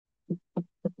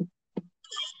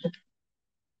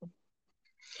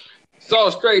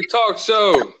Soss Straight Talk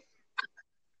Show.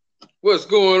 What's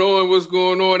going on? What's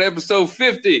going on? Episode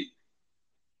 50.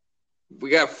 We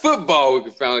got football we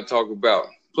can finally talk about,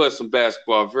 plus some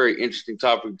basketball. Very interesting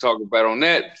topic to talk about on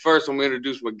that. First, I'm going to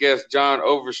introduce my guest, John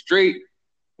Overstreet.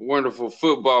 Wonderful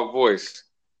football voice.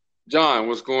 John,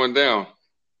 what's going down?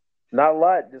 Not a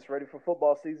lot. Just ready for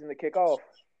football season to kick off.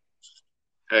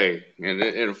 Hey, and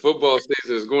the football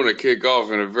season is going to kick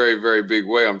off in a very, very big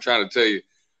way. I'm trying to tell you.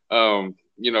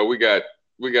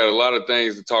 We got a lot of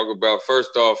things to talk about.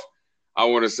 First off, I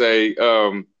want to say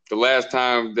the last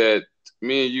time that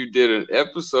me and you did an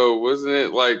episode, wasn't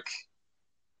it like,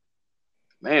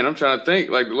 man, I'm trying to think.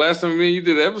 Like the last time me and you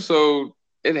did an episode,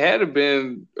 it had to have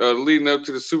been leading up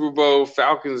to the Super Bowl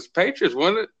Falcons Patriots,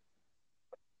 wasn't it?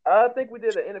 I think we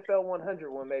did an NFL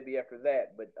 100 one maybe after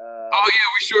that, but oh yeah,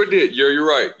 we sure did. Yeah, you're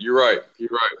right.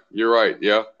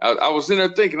 Yeah, I was in there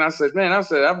thinking. I said,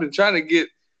 I've been trying to get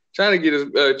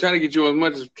you as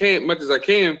much as I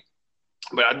can.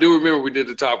 But I do remember we did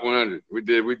the top 100. We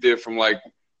did from like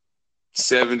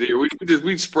 70.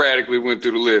 We sporadically went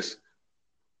through the list.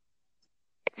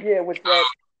 Yeah, which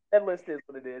that list is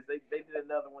what it is. They did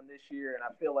another one this year, and I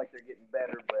feel like they're getting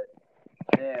better,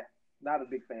 but yeah, not a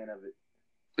big fan of it.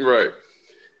 Right.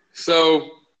 So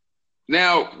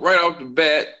now, right off the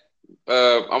bat,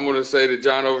 I'm going to say that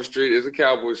John Overstreet is a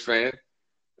Cowboys fan,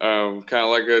 kind of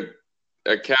like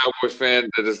a Cowboys fan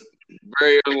that is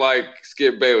very unlike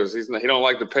Skip Bayless. He don't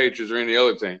like the Patriots or any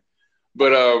other team,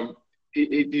 but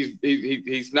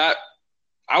he's not.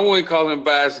 I wouldn't call him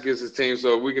biased against his team,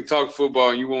 so we can talk football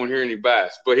and you won't hear any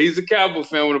bias. But he's a Cowboy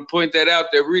fan. I want to point that out.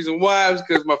 The reason why is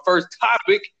because my first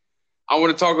topic I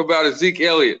want to talk about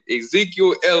Ezekiel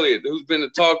Elliott, who's been the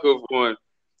talk of on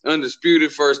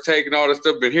Undisputed, First Take, and all this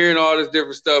stuff. Been hearing all this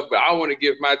different stuff, but I want to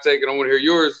give my take, and I want to hear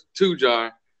yours too,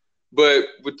 John. But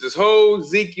with this whole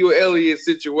Ezekiel Elliott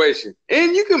situation,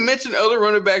 and you can mention other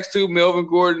running backs too, Melvin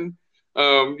Gordon,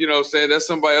 saying that's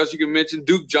somebody else you can mention.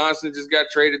 Duke Johnson just got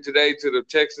traded today to the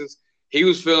Texans. He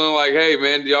was feeling like, hey,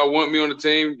 man, do y'all want me on the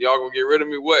team? Y'all going to get rid of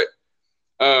me? What?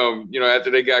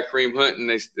 After they got Kareem Hunt and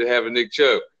they have a Nick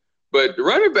Chubb. But the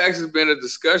running backs has been a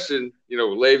discussion, with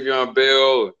Le'Veon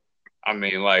Bell. I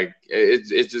mean, like,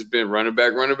 it's just been running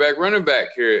back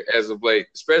here as of late,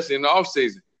 especially in the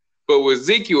offseason. But with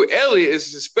Ezekiel Elliott,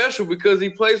 it's special because he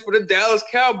plays for the Dallas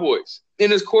Cowboys.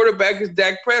 And his quarterback is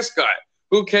Dak Prescott,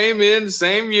 who came in the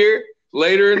same year,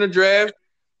 later in the draft,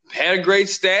 had a great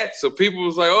stat. So people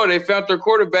was like, oh, they found their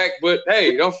quarterback. But,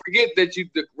 hey, don't forget that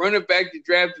the running back you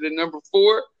drafted at number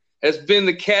 4 has been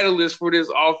the catalyst for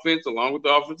this offense, along with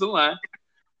the offensive line.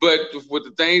 But with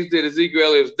the things that Ezekiel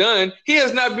Elliott has done, he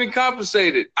has not been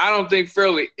compensated, I don't think,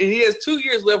 fairly. And he has 2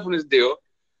 years left on his deal.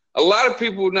 A lot of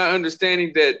people not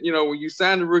understanding that, when you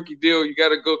sign the rookie deal, you got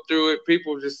to go through it.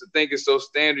 People just think it's so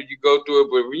standard, you go through it.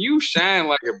 But when you shine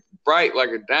like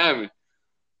a diamond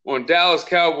on Dallas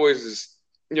Cowboys'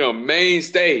 main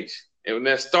stage, and when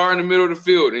that star in the middle of the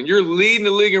field, and you're leading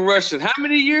the league in rushing, how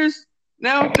many years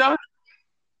now, John?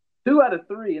 2 out of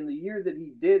 3. In the year that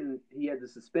he didn't, he had the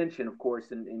suspension, of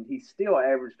course, and he still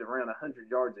averaged around 100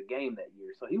 yards a game that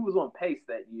year. So he was on pace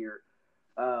that year.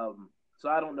 So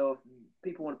I don't know if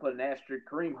people want to put an asterisk.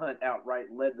 Kareem Hunt outright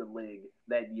led the league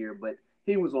that year, but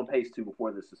he was on pace too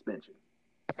before the suspension.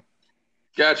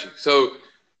 Gotcha. So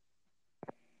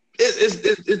is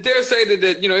there say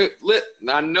that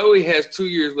I know he has 2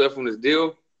 years left on his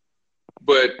deal,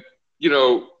 but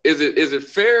is it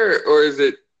fair, or is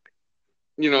it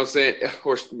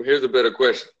or here's a better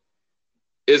question: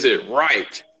 is it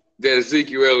right that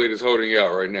Ezekiel Elliott is holding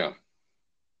out right now?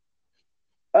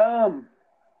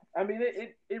 I mean,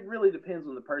 it really depends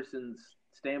on the person's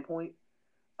standpoint,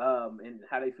 and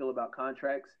how they feel about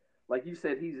contracts. Like you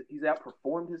said, he's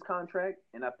outperformed his contract,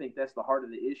 and I think that's the heart of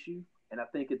the issue. And I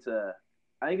think it's an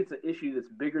issue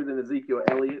that's bigger than Ezekiel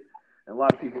Elliott, and a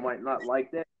lot of people might not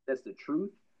like that. That's the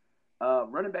truth.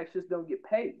 Running backs just don't get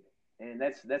paid, and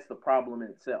that's the problem in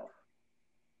itself.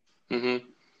 Mm-hmm.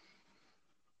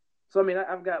 So I mean,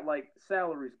 I've got like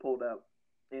salaries pulled up,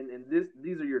 and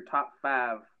these are your top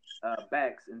 5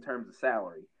 backs in terms of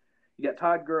salary. You got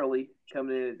Todd Gurley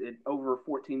coming in at over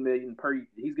 $14 million per.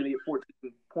 He's going to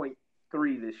get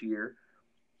 14.3 this year.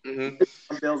 Mm-hmm.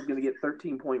 Bell's going to get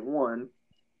 13.1.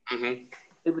 Mm-hmm.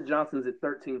 David Johnson's at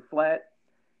 13 flat,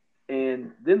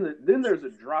 and then there's a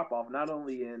drop off not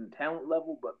only in talent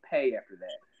level but pay after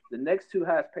that. The next 2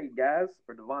 highest paid guys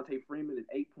are Devontae Freeman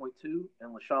at 8.2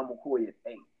 and LaShawn McCoy at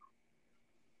 8.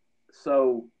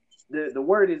 So the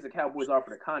word is the Cowboys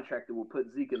offered a contract that will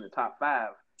put Zeke in the top 5,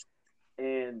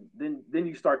 and then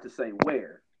you start to say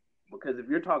where, because if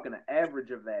you're talking an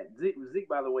average of that, Zeke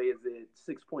by the way is at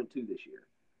 6.2 this year.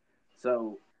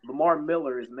 So Lamar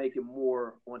Miller is making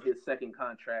more on his second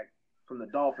contract from the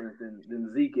Dolphins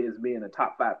than Zeke is being a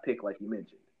top 5 pick, like you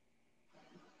mentioned.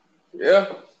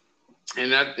 Yeah,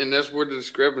 and that's where the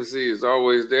discrepancy is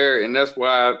always there, and that's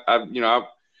why I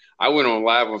went on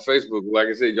live on Facebook. Like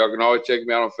I said, y'all can always check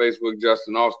me out on Facebook,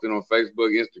 Justin Austin on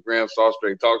Facebook, Instagram, Soss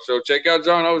Straight Talk Show. Check out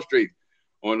John Overstreet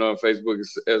on Facebook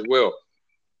as well.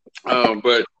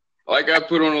 But like I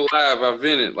put on the live, I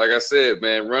vented. Like I said,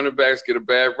 man, running backs get a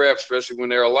bad rep, especially when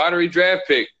they're a lottery draft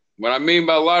pick. What I mean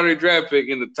by lottery draft pick,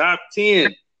 in the top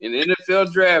 10 in the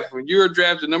NFL draft, when you're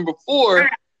drafted number 4,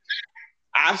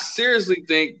 I seriously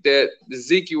think that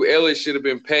Ezekiel Elliott should have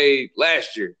been paid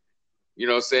last year. You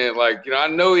know what I'm saying? Like, I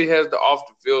know he has the off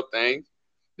the field thing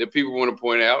that people want to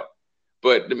point out,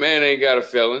 but the man ain't got a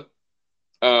felon.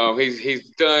 He's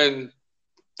done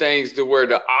things to where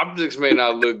the optics may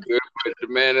not look good, but the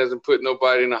man hasn't put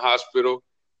nobody in the hospital.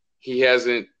 He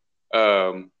hasn't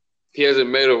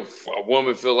made a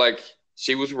woman feel like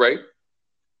she was raped.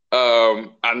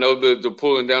 I know the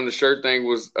pulling down the shirt thing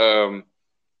was a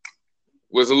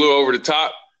little over the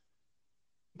top,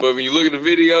 but when you look at the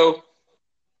video,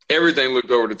 everything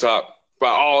looked over the top by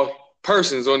all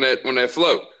persons on that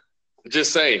float.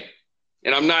 Just saying.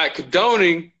 And I'm not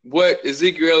condoning what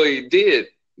Ezekiel Elliott did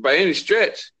by any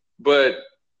stretch, but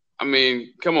I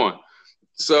mean, come on.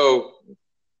 So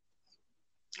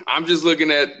I'm just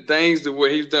looking at things that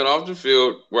what he's done off the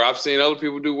field where I've seen other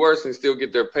people do worse and still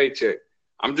get their paycheck.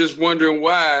 I'm just wondering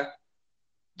why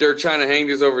they're trying to hang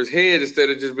this over his head instead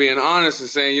of just being honest and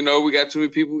saying, we got too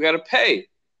many people we got to pay.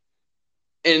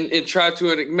 And try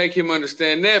to make him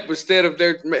understand that, but instead of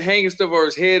they're hanging stuff over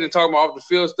his head and talking about off the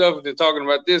field stuff and then talking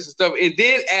about this and stuff, and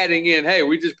then adding in, hey,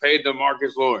 we just paid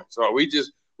DeMarcus Lawrence, or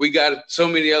we got so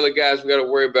many other guys we got to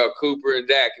worry about, Cooper and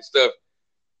Dak and stuff.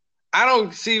 I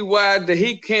don't see why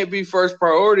he can't be first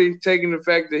priority, taking the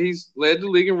fact that he's led the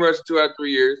league in rushing 2 out of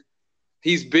 3 years.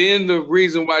 He's been the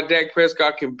reason why Dak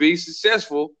Prescott can be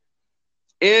successful.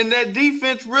 And that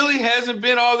defense really hasn't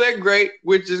been all that great,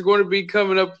 which is going to be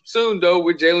coming up soon, though,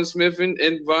 with Jalen Smith and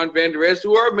Von Van Der Esch,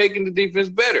 who are making the defense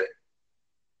better.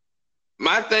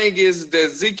 My thing is that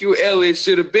Ezekiel Elliott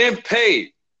should have been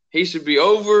paid. He should be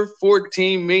over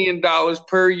 $14 million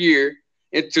per year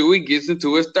until he gets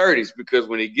into his 30s, because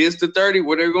when he gets to 30,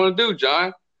 what are they going to do,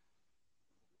 John?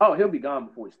 Oh, he'll be gone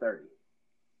before he's 30.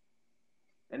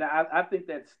 And I think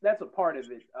that's a part of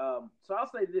it. So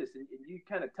I'll say this, and you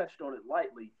kind of touched on it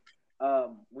lightly.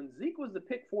 When Zeke was the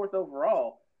pick 4th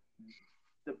overall,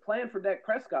 the plan for Dak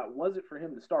Prescott wasn't for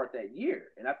him to start that year.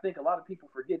 And I think a lot of people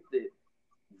forget that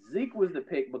Zeke was the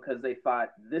pick because they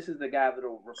thought this is the guy that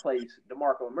will replace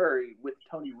DeMarco Murray with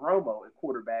Tony Romo at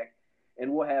quarterback,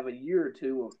 and we'll have a year or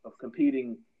two of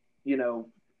competing,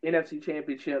 NFC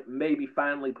Championship, maybe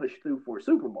finally push through for a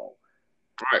Super Bowl.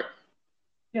 Right.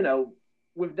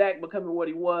 With Dak becoming what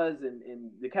he was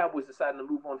and the Cowboys deciding to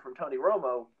move on from Tony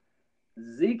Romo,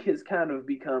 Zeke has kind of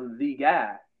become the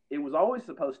guy. It was always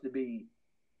supposed to be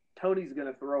Tony's going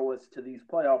to throw us to these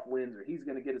playoff wins, or he's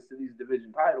going to get us to these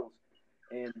division titles.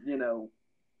 And,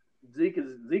 Zeke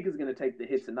is going to take the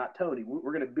hits and not Tony.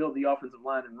 We're going to build the offensive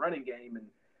line and running game and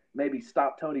maybe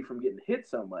stop Tony from getting hit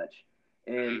so much.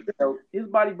 And his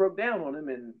body broke down on him,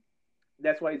 and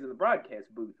that's why he's in the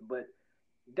broadcast booth. But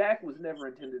Dak was never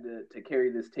intended to carry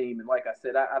this team. And like I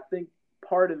said, I think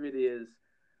part of it is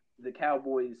the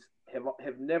Cowboys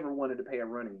have never wanted to pay a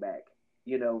running back.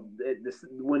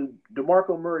 When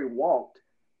DeMarco Murray walked,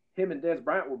 him and Dez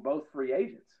Bryant were both free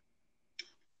agents.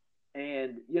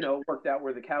 And, it worked out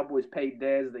where the Cowboys paid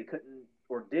Dez. They couldn't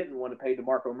or didn't want to pay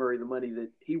DeMarco Murray the money that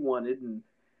he wanted. And,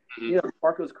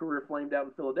 DeMarco's career flamed out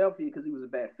in Philadelphia because he was a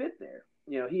bad fit there.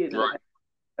 He had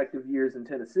effective years in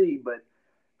Tennessee, but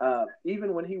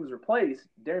even when he was replaced,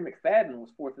 Darren McFadden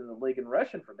was 4th in the league in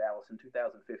rushing for Dallas in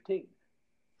 2015.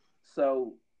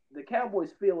 So the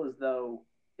Cowboys feel as though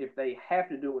if they have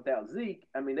to do it without Zeke,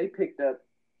 I mean, they picked up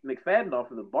McFadden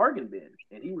off of the bargain bin,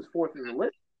 and he was 4th in the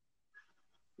list.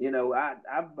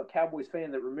 I'm a Cowboys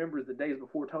fan that remembers the days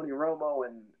before Tony Romo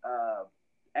and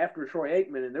after Troy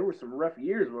Aikman, and there were some rough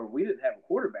years where we didn't have a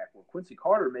quarterback, where Quincy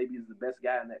Carter maybe is the best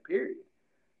guy in that period.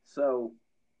 So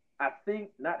I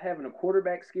think not having a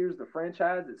quarterback scares the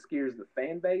franchise. It scares the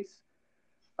fan base,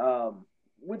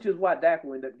 which is why Dak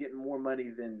will end up getting more money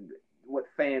than what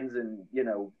fans and,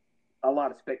 a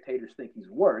lot of spectators think he's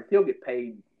worth. He'll get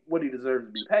paid what he deserves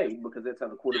to be paid because that's how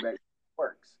the quarterback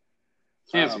works.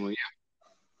 Handsomely,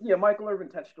 yeah. Michael Irvin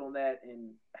touched on that and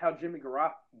how Jimmy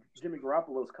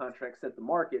Garoppolo's contract set the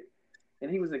market. And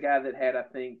he was a guy that had, I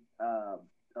think,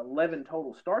 11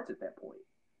 total starts at that point.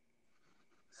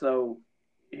 So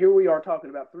here we are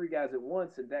talking about 3 guys at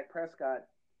once, and Dak Prescott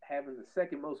having the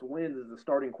second most wins as the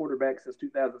starting quarterback since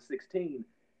 2016,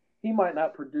 he might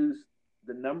not produce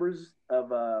the numbers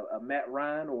of a Matt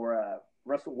Ryan or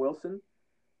Russell Wilson,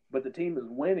 but the team is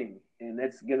winning, and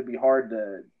that's going to be hard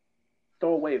to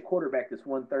throw away a quarterback that's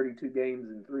won 32 games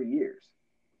in 3 years.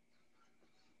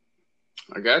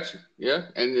 I got you. Yeah,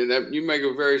 and that, you make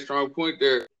a very strong point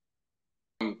there.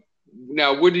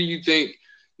 Now, what do you think?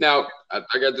 Now, I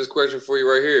got this question for you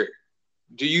right here.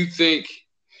 Do you think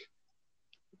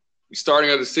starting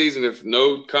of the season, if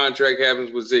no contract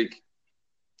happens with Zeke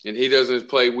and he doesn't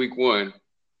play week 1,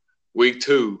 week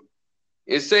 2,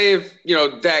 and say if,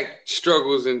 Dak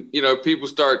struggles and, people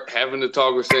start having to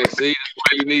talk and saying, see, that's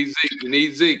why you need Zeke. You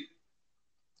need Zeke.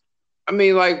 I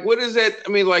mean, like, what is that? I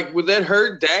mean, like, would that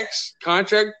hurt Dak's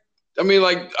contract? I mean,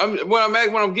 like, what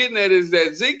I'm getting at is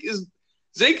that Zeke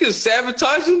is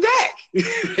sabotaging Dak.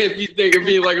 If you think of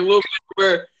being like a little bit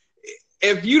where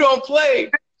if you don't play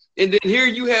and then here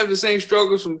you have the same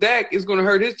struggles from Dak, it's going to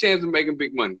hurt his chance of making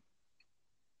big money.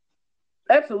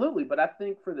 Absolutely, but I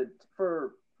think for the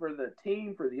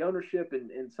team, for the ownership,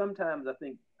 and sometimes I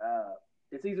think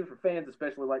it's easier for fans,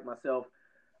 especially like myself,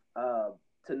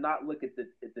 to not look at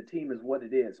the team as what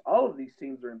it is. All of these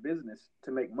teams are in business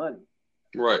to make money.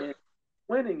 Right. And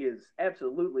winning is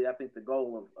absolutely, I think, the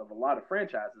goal of a lot of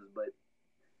franchises. But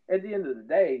at the end of the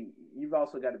day, you've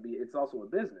also got to be – it's also a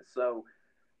business. So,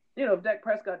 if Dak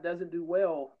Prescott doesn't do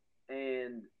well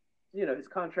and, his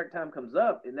contract time comes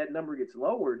up and that number gets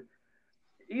lowered,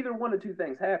 either one of two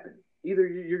things happen. Either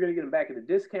you're going to get him back at a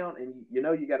discount and, you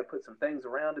got to put some things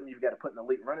around him. You've got to put an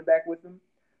elite running back with him.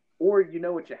 Or you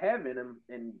know what you have in him,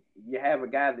 and you have a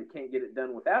guy that can't get it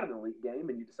done without an elite game,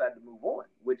 and you decide to move on,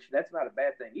 which that's not a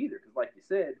bad thing either. Because like you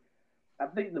said, I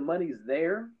think the money's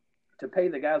there to pay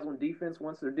the guys on defense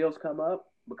once their deals come up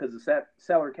because the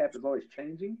salary cap is always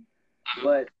changing.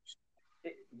 But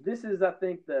this is, I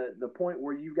think, the point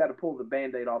where you've got to pull the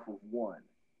Band-Aid off of one.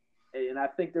 And I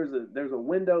think there's a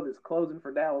window that's closing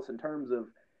for Dallas in terms of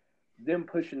them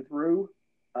pushing through.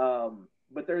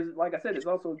 But there's, like I said, it's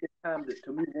also a good time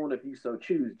to move on if you so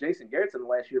choose. Jason Garrett's in the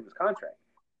last year of his contract.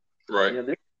 Right.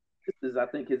 This is, I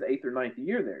think, his 8th or 9th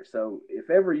year there. So if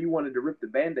ever you wanted to rip the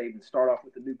Band-Aid and start off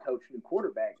with a new coach, new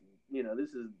quarterback,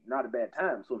 this is not a bad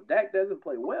time. So if Dak doesn't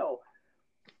play well,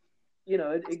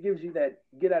 it gives you that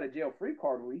get out of jail free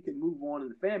card where you can move on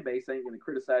and the fan base ain't going to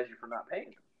criticize you for not paying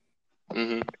him.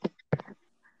 Mm-hmm.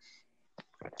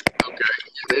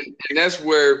 Okay. And that's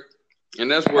where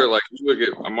like you look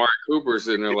at Amari Cooper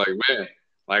sitting there like, man,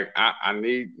 like I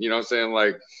need,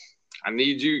 like I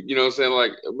need you,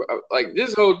 like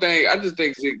this whole thing. I just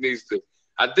think Zeke needs to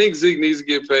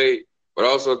get paid, but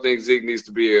also think Zeke needs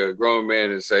to be a grown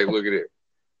man and say, look at it,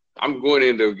 I'm going to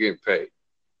end up getting paid,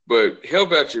 but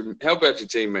help out your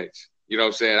teammates. You know what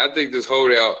I'm saying? I think this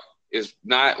holdout is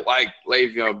not like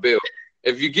Le'Veon Bell.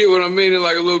 If you get what I mean,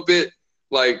 like a little bit,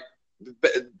 like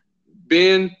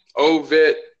Ben, old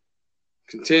vet,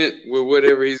 content with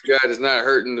whatever he's got, is not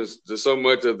hurting the so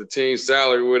much of the team's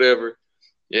salary, whatever.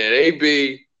 Yeah, at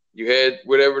AB, you had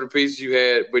whatever the pieces you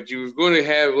had, but you was going to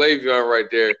have Le'Veon right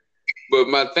there. But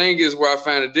my thing is, where I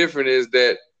find it different is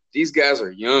that these guys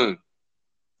are young.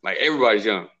 Like, everybody's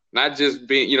young. Not just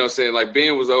Ben, like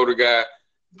Ben was an older guy.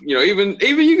 Even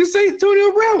you can say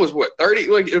Antonio Brown was, 30,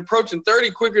 like approaching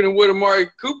 30 quicker than what Amari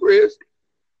Cooper is.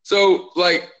 So,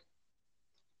 like,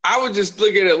 I would just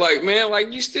look at it like, man,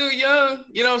 like, you still young.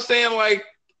 You know what I'm saying? Like,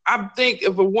 I think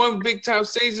if a one big-time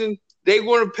season, they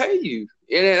want to pay you.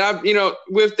 And,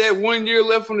 with that 1 year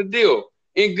left on the deal,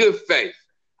 in good faith.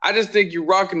 I just think you're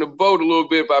rocking the boat a little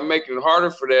bit by making it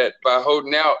harder for that, by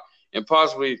holding out and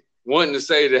possibly wanting to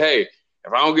say that, hey,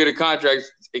 if I don't get a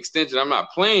contract extension, I'm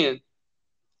not playing.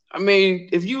 I mean,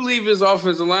 if you leave this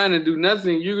offensive line and do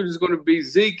nothing, you're just going to be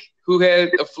Zeke, who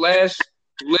had a flash,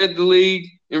 led the league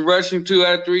in rushing 2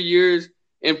 out of 3 years,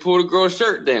 and pulled a girl's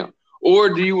shirt down. Or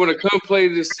do you want to come play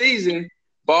this season,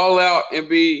 ball out, and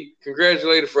be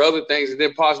congratulated for other things, and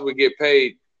then possibly get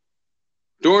paid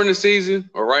during the season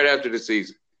or right after the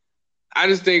season? I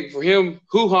just think for him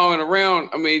hoo-hawing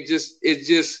around, I mean,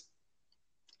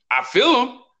 I feel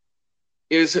him.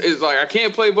 It's like I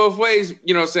can't play both ways.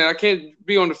 You know what I'm saying? I can't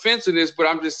be on the fence of this, but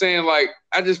I'm just saying, like,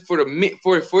 I just for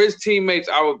his teammates,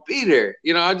 I would be there.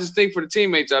 I just think for the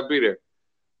teammates, I'd be there.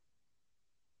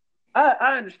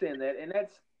 I understand that, and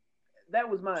that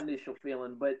was my initial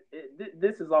feeling. But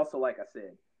this is also, like I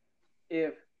said,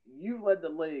 if you led the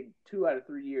league 2 out of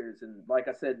 3 years, and like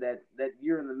I said, that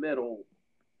year in the middle,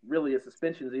 really a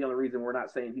suspension is the only reason we're not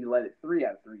saying he led it 3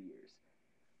 out of 3 years,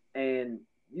 and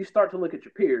you start to look at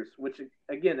your peers, which,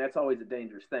 again, that's always a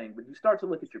dangerous thing. But you start to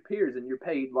look at your peers, and you're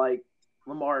paid like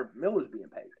Lamar Miller's being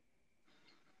paid.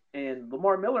 And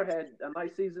Lamar Miller had a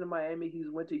nice season in Miami. He's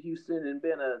went to Houston and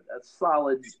been a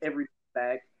solid every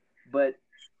back. But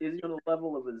is he on the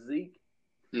level of a Zeke?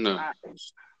 No. I think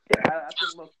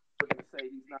most people are going to say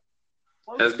he's not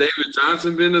close. Has David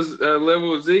Johnson been a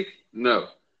level of Zeke? No.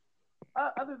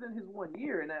 Other than his 1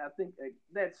 year, and I think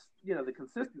that's the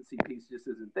consistency piece just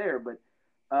isn't there. But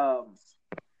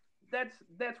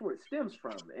that's where it stems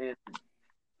from. And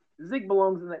Zeke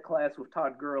belongs in that class with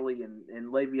Todd Gurley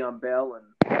and Le'Veon Bell,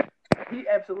 and he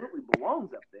absolutely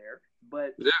belongs up there.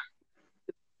 But yeah.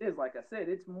 It is, like I said,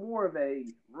 it's more of a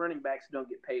running backs don't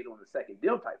get paid on the second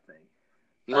deal type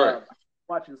thing. Right.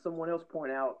 Watching someone else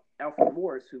point out Alfred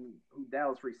Morris, who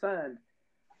Dallas re-signed.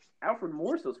 Alfred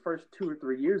Morris, those first 2 or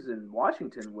 3 years in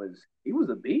Washington, he was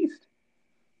a beast.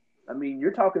 I mean,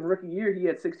 you're talking rookie year, he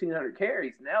had 1,600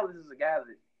 carries. Now this is a guy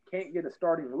that can't get a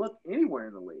starting look anywhere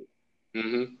in the league.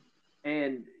 Mm-hmm.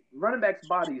 And running backs'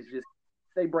 bodies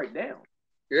they break down.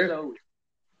 Yeah. So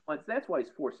that's why he's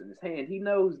forcing his hand. He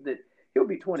knows that he'll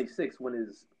be 26 when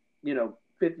his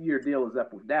 5th-year deal is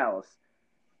up with Dallas.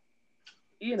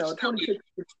 26,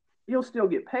 he'll still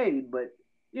get paid, but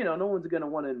no one's going to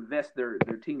want to invest their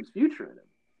team's future in him.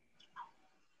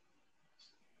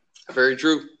 Very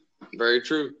true. Very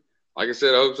true. Like I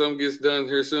said, I hope something gets done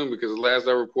here soon because the last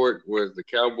I report was the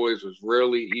Cowboys was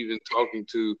rarely even talking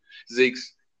to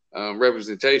Zeke's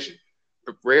representation.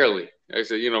 Rarely. I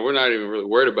said, we're not even really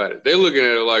worried about it. They're looking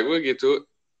at it like, we'll get to it.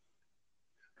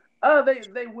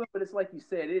 They will, but it's like you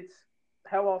said, it's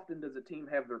how often does a team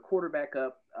have their quarterback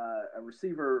up, a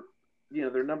receiver,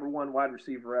 their number one wide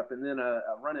receiver up, and then a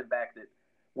running back that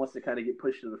wants to kind of get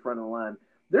pushed to the front of the line.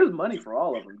 There's money for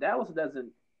all of them. Dallas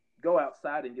doesn't go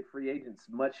outside and get free agents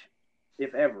much,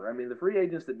 if ever. I mean, the free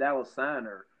agents that Dallas sign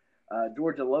are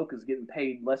George Aloka's getting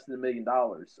paid less than $1 million.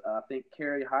 I think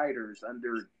Kerry Hyder's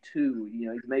under $2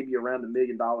 million. He's maybe around $1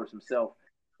 million himself.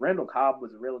 Randall Cobb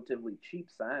was a relatively cheap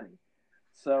signing.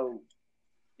 So,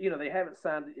 they haven't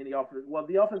signed any offensive. Well,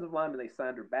 the offensive linemen they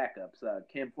signed are backups.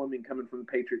 Cam Fleming coming from the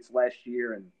Patriots last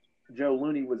year, and Joe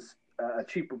Looney was a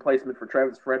cheap replacement for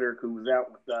Travis Frederick, who was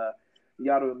out with the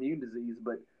autoimmune disease.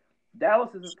 But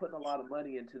Dallas isn't putting a lot of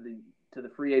money into the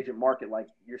free agent market like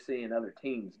you're seeing in other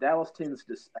teams. Dallas tends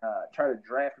to try to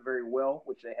draft very well,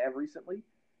 which they have recently,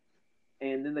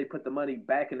 and then they put the money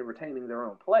back into retaining their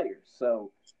own players.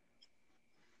 So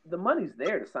the money's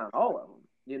there to sign all of them.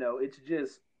 It's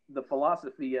just the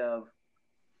philosophy of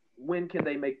when can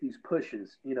they make these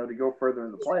pushes, to go further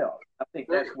in the playoffs. I think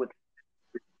that's what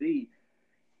it be.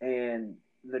 And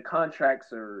the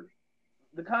contracts are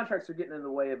getting in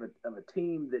the way of a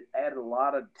team that added a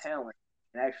lot of talent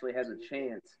and actually has a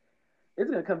chance. It's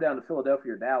going to come down to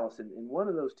Philadelphia or Dallas, and one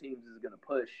of those teams is going to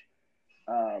push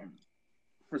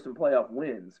for some playoff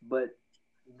wins. But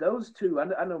those two,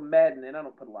 I know Madden, and I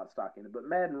don't put a lot of stock in it, but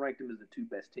Madden ranked them as the 2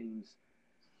 best teams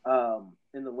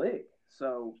in the league.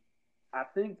 So I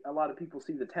think a lot of people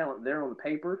see the talent there on the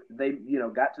paper. They,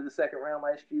 got to the second round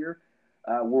last year,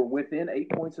 were within 8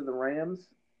 points of the Rams,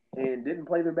 and didn't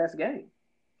play their best game.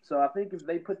 So I think if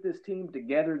they put this team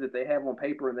together that they have on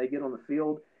paper and they get on the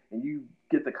field and you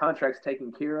get the contracts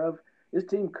taken care of, this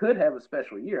team could have a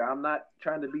special year. I'm not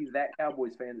trying to be that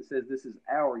Cowboys fan that says this is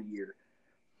our year.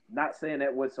 Not saying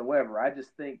that whatsoever. I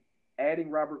just think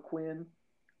adding Robert Quinn,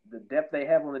 the depth they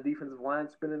have on the defensive line,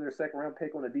 spending their second-round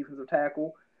pick on a defensive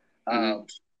tackle,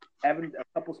 having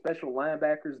a couple special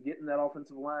linebackers, getting that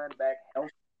offensive line back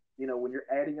healthy. When you're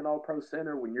adding an all-pro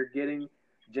center, when you're getting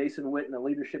Jason Witten, a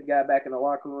leadership guy back in the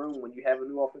locker room, when you have a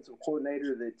new offensive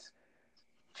coordinator that's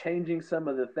changing some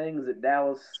of the things that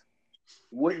Dallas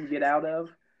wouldn't get out of,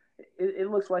 it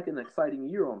looks like an exciting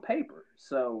year on paper.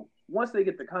 So once they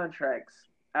get the contracts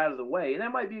out of the way, and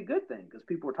that might be a good thing because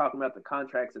people are talking about the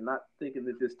contracts and not thinking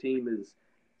that this team is,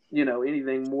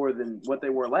 anything more than what they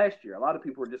were last year. A lot of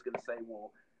people are just going to say,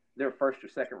 well, they're first or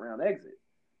second round exit.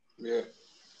 Yeah.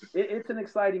 It's an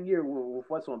exciting year with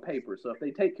what's on paper. So if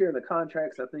they take care of the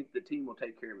contracts, I think the team will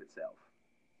take care of itself.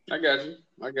 I got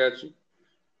you.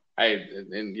 Hey,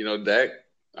 and Dak,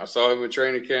 I saw him in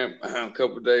training camp a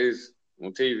couple of days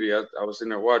on TV. I was sitting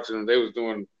there watching them. They was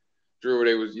doing Drew.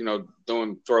 They was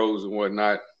doing throws and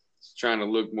whatnot, trying to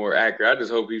look more accurate. I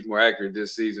just hope he's more accurate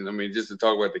this season. I mean, just to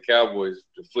talk about the Cowboys,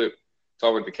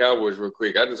 talk about the Cowboys real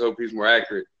quick. I just hope he's more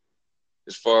accurate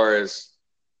as far as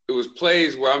it was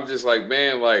plays where I'm just like,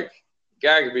 man, like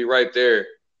guy could be right there,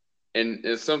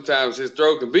 and sometimes his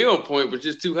throw can be on point, but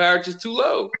just too high or just too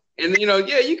low. And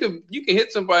you can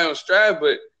hit somebody on stride,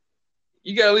 but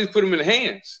you got to at least put them in the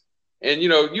hands. And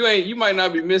you might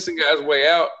not be missing guys way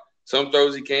out. Some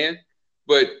throws he can,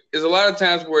 but there's a lot of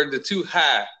times where the too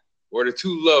high or the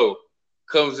too low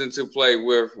comes into play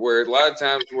where a lot of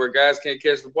times where guys can't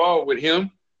catch the ball with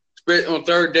him, especially on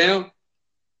third down.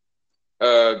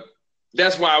 Uh,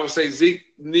 that's why I would say Zeke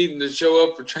needing to show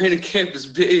up for training camp is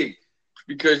big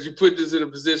because you put this in a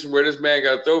position where this man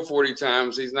got to throw 40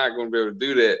 times. He's not going to be able to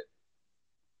do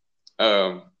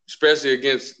that, especially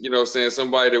against, saying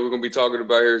somebody that we're going to be talking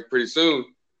about here pretty soon,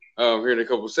 here in a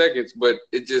couple of seconds. But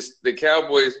it just the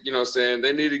Cowboys, saying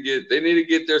they need to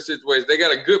get their situation. They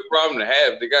got a good problem to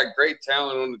have. They got great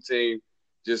talent on the team.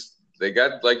 Just they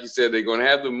got, like you said, they're going to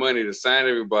have the money to sign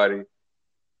everybody.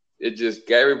 It just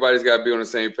everybody's got to be on the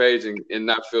same page and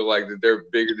not feel like that they're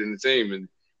bigger than the team. And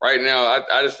right now,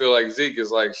 I just feel like Zeke is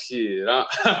like, shit,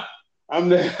 I'm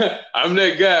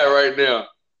that guy right now.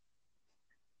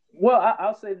 Well,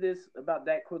 I'll say this about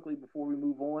that quickly before we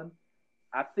move on.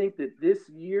 I think that this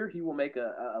year he will make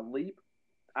a leap.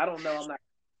 I don't know. I'm not.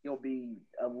 He'll be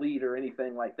a lead or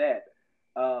anything like that.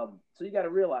 So you got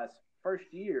to realize, first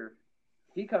year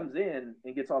he comes in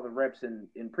and gets all the reps in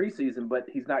preseason, but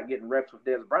he's not getting reps with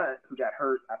Dez Bryant, who got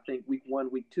hurt, I think, week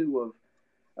 1, week 2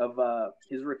 of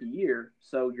his rookie year.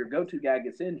 So your go-to guy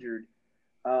gets injured.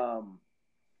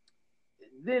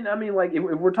 Then, I mean, like, if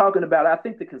we're talking about, I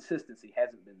think the consistency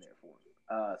hasn't been there for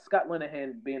him. Scott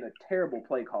Linehan being a terrible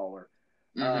play caller.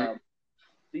 Mm-hmm.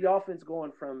 The offense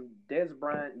going from Dez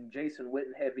Bryant and Jason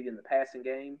Witten heavy in the passing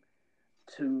game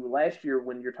to last year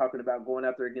when you're talking about going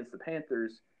out there against the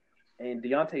Panthers and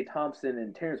Deontay Thompson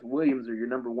and Terrence Williams are your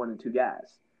number 1 and 2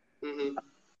 guys. Mm-hmm.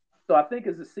 So I think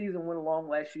as the season went along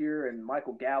last year and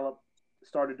Michael Gallup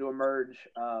started to emerge,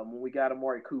 when we got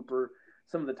Amari Cooper,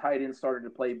 some of the tight ends started to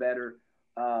play better.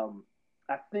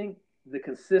 I think the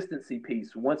consistency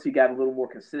piece, once he got a little more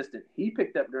consistent, he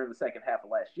picked up during the second half of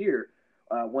last year,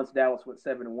 once Dallas went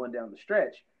 7-1 down the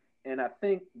stretch. And I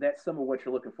think that's some of what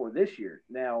you're looking for this year.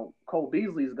 Now, Cole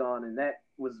Beasley's gone, and that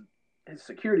was his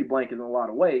security blanket in a lot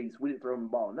of ways. We didn't throw him the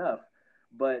ball enough.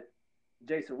 But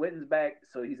Jason Witten's back,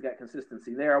 so he's got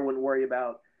consistency there. I wouldn't worry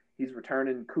about he's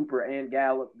returning Cooper and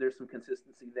Gallup. There's some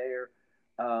consistency there.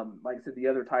 Like I said, the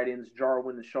other tight ends,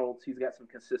 Jarwin and Schultz, he's got some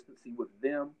consistency with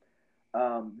them.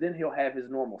 Then he'll have his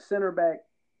normal center back.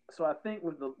 So I think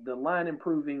with the line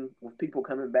improving, with people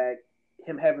coming back,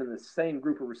 him having the same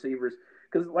group of receivers,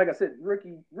 because like I said,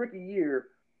 rookie year,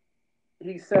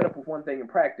 he's set up with one thing in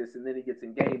practice, and then he gets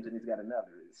in games and he's got another.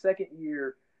 Second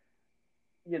year,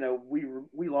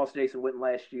 we lost Jason Witten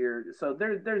last year, so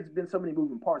there's been so many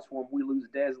moving parts for him. We lose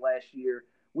Dez last year.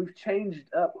 We've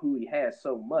changed up who he has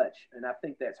so much, and I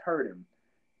think that's hurt him.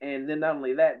 And then not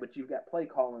only that, but you've got play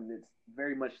calling that's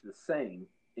very much the same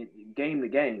game to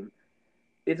game.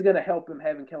 It's going to help him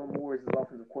having Kellen Moore as his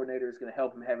offensive coordinator. It's going to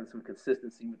help him having some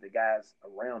consistency with the guys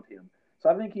around him.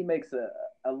 So I think he makes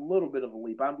a little bit of a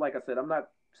leap. Like I said, I'm not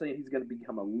saying he's going to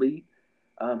become elite.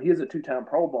 He is a 2-time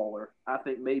Pro Bowler. I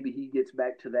think maybe he gets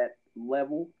back to that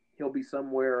level. He'll be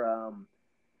somewhere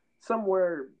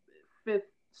fifth,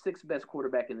 sixth best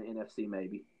quarterback in the NFC,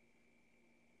 maybe.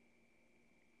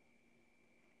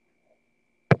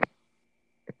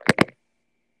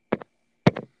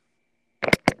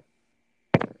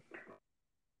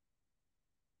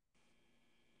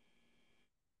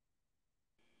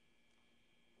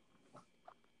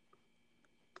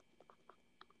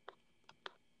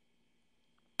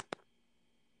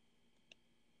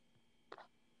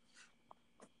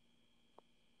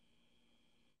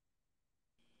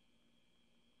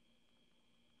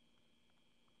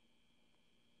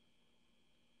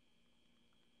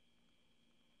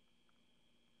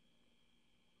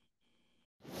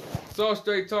 Soss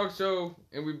Straight Talk Show,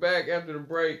 and we back after the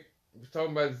break. We're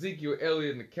talking about Ezekiel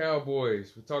Elliott and the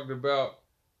Cowboys. We're talking about,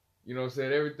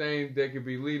 said everything that could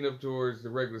be leading up towards the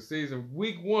regular season.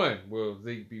 Week 1, will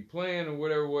Zeke be playing or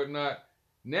whatever, whatnot.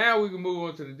 Now we can move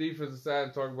on to the defensive side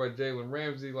and talk about Jalen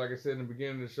Ramsey. Like I said in the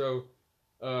beginning of the show,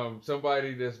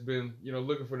 somebody that's been,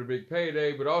 looking for the big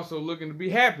payday, but also looking to be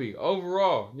happy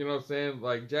overall. You know what I'm saying?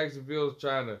 Like Jacksonville's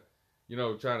trying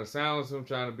to silence him,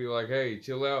 trying to be like, hey,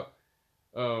 chill out.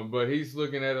 But he's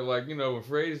looking at it like, when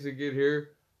free agency get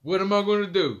here, what am I going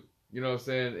to do? You know what I'm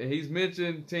saying? And he's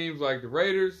mentioned teams like the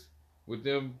Raiders, with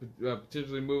them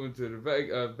potentially moving to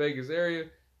the Vegas area.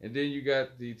 And then you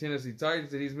got the Tennessee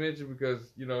Titans that he's mentioned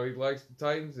because, he likes the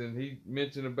Titans. And he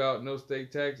mentioned about no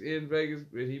state tax in Vegas.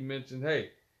 But he mentioned,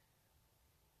 hey,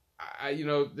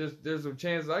 there's a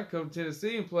chance I come to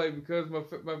Tennessee and play because my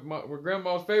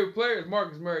grandma's favorite player is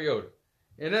Marcus Mariota.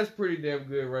 And that's pretty damn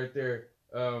good right there.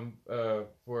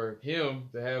 For him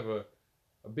to have a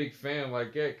big fan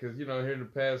like that, because here in the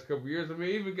past couple years, I mean,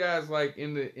 even guys like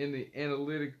in the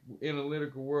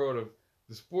analytical world of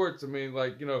the sports, I mean,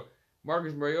 like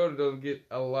Marcus Mariota doesn't get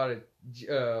a lot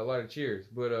of cheers,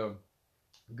 but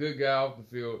Good guy off the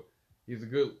field. He's a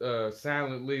good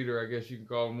silent leader, I guess you can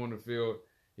call him, on the field.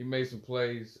 He made some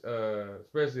plays,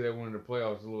 especially that one in the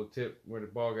playoffs, a little tip where the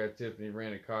ball got tipped and he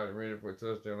ran it, caught it, ran it for a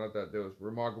touchdown. I thought that was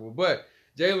remarkable. But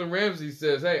Jalen Ramsey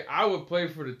says, hey, I would play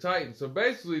for the Titans. So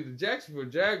basically, the Jacksonville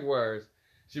Jaguars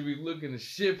should be looking to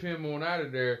ship him on out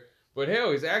of there. But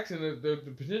hell, he's asking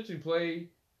to potentially play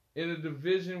in a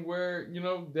division where,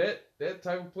 that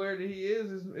type of player that he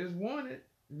is wanted.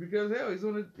 Because hell,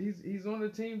 he's on the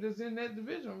team that's in that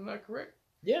division. I'm not correct.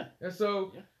 Yeah. And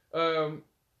so, Jalen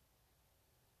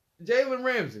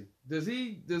Ramsey, does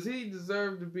he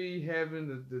deserve to be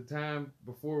having the time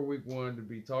before week 1 to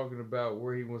be talking about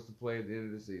where he wants to play at the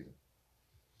end of the season?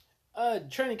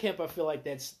 Training camp, I feel like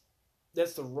that's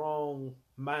the wrong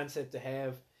mindset to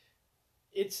have.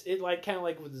 It's kind of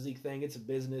like with the Zeke thing. It's a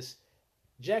business.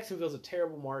 Jacksonville's a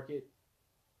terrible market.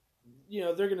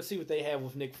 They're going to see what they have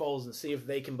with Nick Foles and see if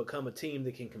they can become a team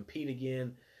that can compete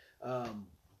again.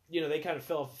 They kind of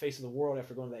fell off the face of the world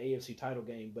after going to the AFC title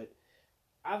game, but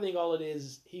I think all it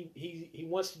is, he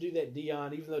wants to do that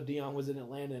Dion, even though Dion was in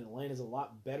Atlanta, and Atlanta's a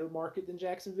lot better market than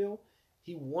Jacksonville.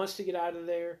 He wants to get out of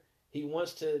there. He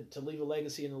wants to leave a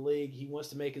legacy in the league. He wants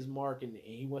to make his mark, and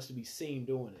he wants to be seen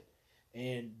doing it.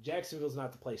 And Jacksonville's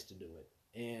not the place to do it.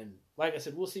 And like I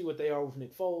said, we'll see what they are with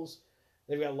Nick Foles.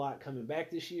 They've got a lot coming back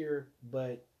this year,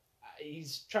 but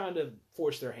he's trying to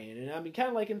force their hand. And I mean, kind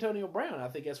of like Antonio Brown, I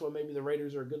think that's why maybe the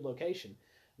Raiders are a good location.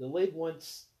 The league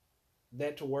wants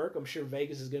that to work. I'm sure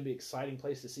Vegas is going to be an exciting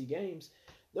place to see games.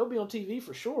 They'll be on TV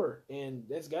for sure, and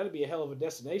that's got to be a hell of a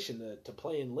destination to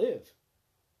play and live.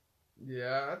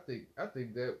 Yeah, I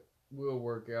think that will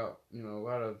work out. A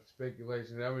lot of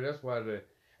speculation. I mean, that's why the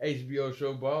HBO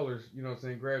show Ballers,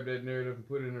 grabbed that narrative and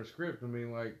put it in their script. I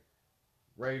mean, like,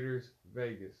 Raiders,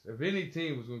 Vegas. If any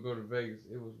team was going to go to Vegas,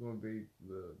 it was going to be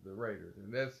the Raiders.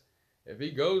 And that's, if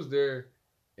he goes there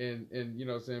and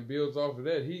builds off of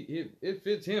that, it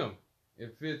fits him.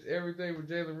 It fits everything with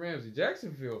Jalen Ramsey.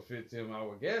 Jacksonville fits him, I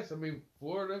would guess. I mean,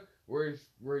 Florida, where he's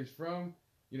from,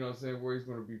 where he's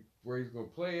going to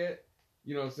play at.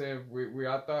 Where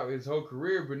I thought his whole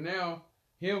career, but now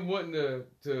him wanting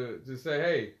to say,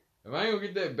 hey, if I ain't gonna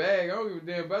get that bag, I don't give a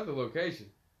damn about the location.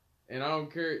 And I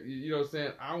don't care,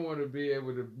 I want to be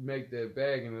able to make that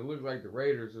bag. And it looks like the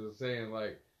Raiders are saying,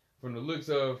 like, from the looks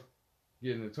of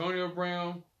getting Antonio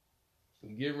Brown,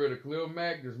 and getting rid of Khalil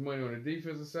Mack, there's money on the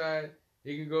defensive side.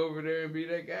 He can go over there and be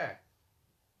that guy.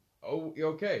 Oh,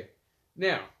 okay.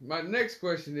 Now, my next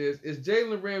question is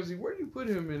Jalen Ramsey, where do you put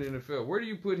him in the NFL? Where do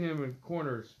you put him in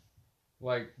corners?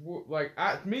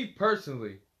 Me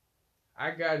personally,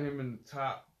 I got him in the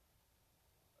top,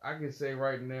 I can say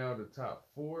right now, the top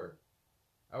 4.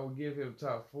 I would give him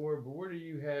top 4, but where do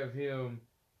you have him?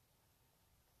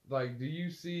 Like, do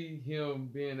you see him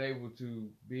being able to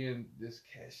be in this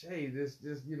cachet,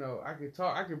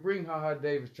 I could bring HaHa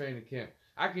Davis training camp.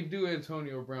 I can do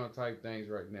Antonio Brown type things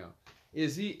right now.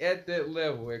 Is he at that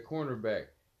level at cornerback?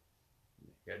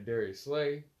 You got Darius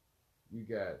Slay. You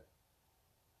got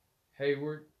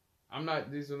Hayward.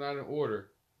 These are not in order.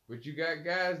 But you got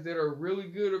guys that are really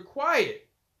good or quiet.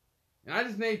 And I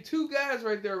just named 2 guys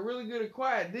right there really good or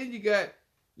quiet. Then you got,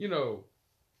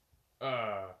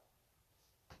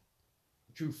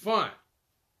 Trufant.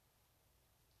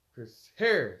 Chris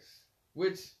Harris.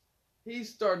 Which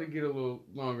he's starting to get a little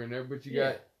longer in there. But you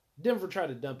got Denver tried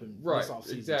to dump him this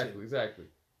offseason. Exactly.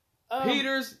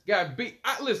 Peters got beat.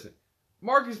 Listen,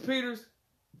 Marcus Peters,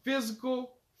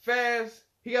 physical, fast.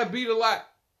 He got beat a lot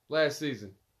last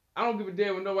season. I don't give a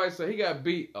damn what nobody say. He got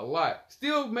beat a lot.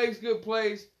 Still makes good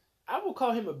plays. I will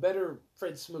call him a better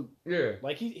Fred Smoot. Yeah.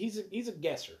 Like, he's a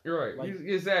guesser. You're right. Like,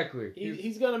 exactly.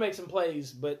 He's going to make some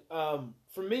plays. But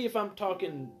for me, if I'm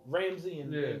talking Ramsey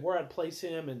and where I'd place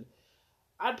him, and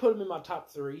I'd put him in my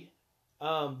top 3.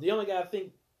 The only guy I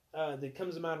think that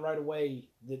comes to mind right away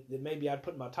that maybe I'd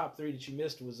put in my top 3 that you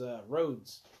missed was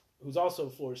Rhodes, who's also a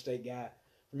Florida State guy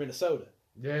from Minnesota.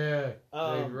 Yeah,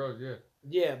 David Rhodes. Yeah.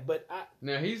 Yeah, but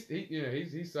he's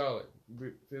solid,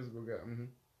 physical guy. Mm-hmm.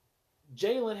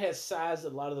 Jalen has size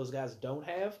that a lot of those guys don't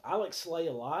have. I like Slay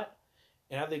a lot,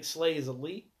 and I think Slay is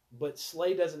elite, but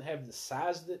Slay doesn't have the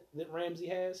size that Ramsey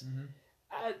has.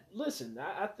 Mm-hmm.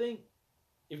 I think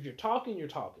if you're talking, you're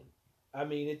talking. I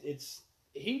mean,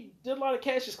 he did a lot of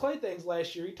Cassius Clay things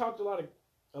last year. He talked a lot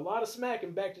of smack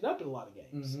and backed it up in a lot of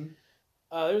games. Mm-hmm.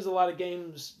 There was a lot of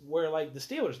games where, like the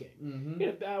Steelers game,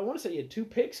 mm-hmm. I want to say he had 2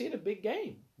 picks. He had a big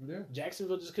game. Yeah.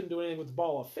 Jacksonville just couldn't do anything with the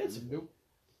ball offensively. Nope.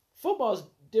 Football's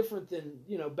different than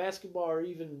basketball or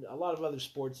even a lot of other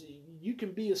sports. You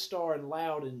can be a star and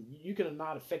loud, and you can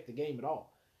not affect the game at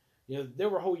all. There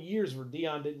were whole years where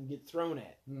Dion didn't get thrown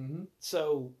at. Mm-hmm.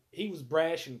 So he was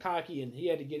brash and cocky, and he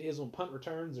had to get his on punt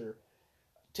returns or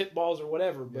tip balls or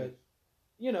whatever. But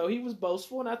he was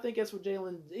boastful, and I think that's what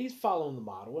Jalen. He's following the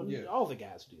model, and all the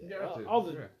guys do that. All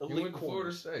the elite he went to Florida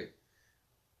corners. State.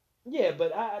 Yeah,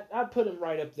 but I'd put him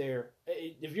right up there.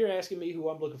 If you're asking me who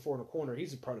I'm looking for in a corner,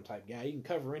 he's a prototype guy. He can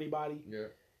cover anybody. Yeah.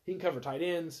 He can cover tight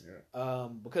ends. Yeah.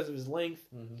 Because of his length.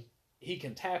 Mm-hmm. He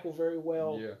can tackle very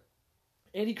well. Yeah.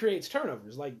 And he creates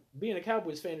turnovers. Like, being a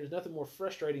Cowboys fan, there's nothing more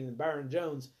frustrating than Byron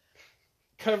Jones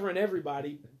covering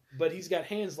everybody, but he's got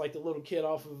hands like the little kid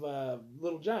off of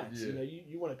Little Giants. Yeah.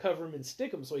 You want to cover him and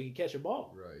stick him so he can catch a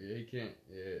ball. Right. Yeah, he can't.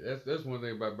 Yeah, that's one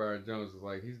thing about Byron Jones is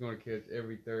like he's going to catch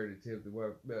every third attempt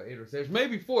about 8 receptions,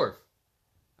 maybe fourth.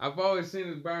 I've always seen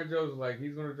it. Byron Jones is like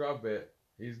he's going to drop that.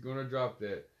 He's going to drop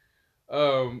that.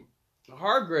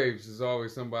 Hargraves is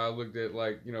always somebody I looked at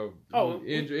like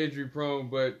injury prone,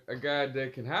 but a guy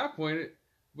that can high point it,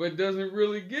 but doesn't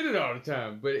really get it all the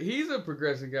time. But he's a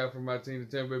progressive guy for my team, the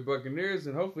Tampa Bay Buccaneers,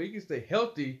 and hopefully he can stay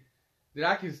healthy. That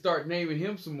I can start naming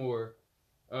him some more,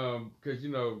 because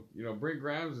Brent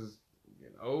Grimes is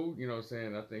getting old. You know what I'm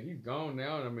saying? I think he's gone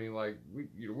now, and I mean like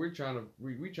we're trying to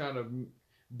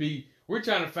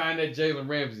find that Jalen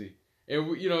Ramsey,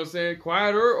 and you know what I'm saying,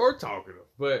 quiet or talkative.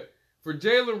 But for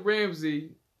Jalen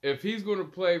Ramsey, if he's going to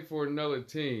play for another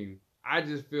team, I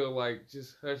just feel like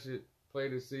just hush it, play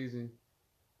the season.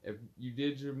 If you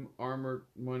did your armored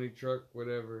money truck,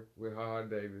 whatever, with Ha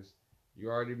Davis,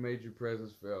 you already made your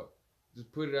presence felt.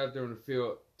 Just put it out there on the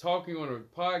field. Talking on a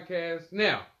podcast.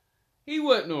 Now, he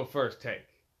wasn't on First Take.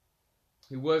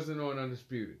 He wasn't on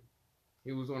Undisputed.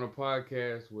 He was on a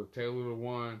podcast with Taylor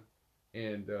Lewan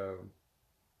and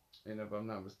if I'm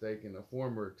not mistaken, a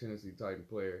former Tennessee Titan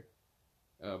player,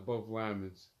 both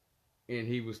linemen, and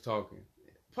he was talking.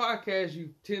 Podcasts,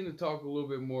 you tend to talk a little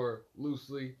bit more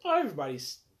loosely. Oh, everybody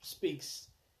speaks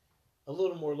a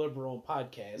little more liberal on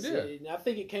podcasts. Yeah. I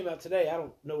think it came out today. I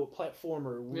don't know what platform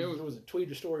or it was a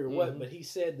tweet or story or what, but he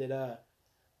said that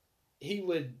he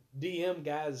would DM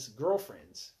guys'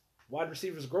 girlfriends, wide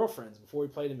receivers' girlfriends, before he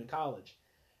played them in college.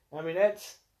 I mean,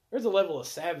 there's a level of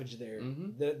savage there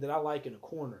that I like in a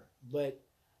corner. But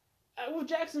with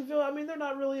Jacksonville, I mean, they're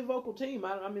not really a vocal team.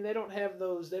 I mean, they don't have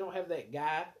those. They don't have that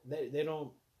guy.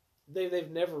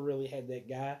 They've never really had that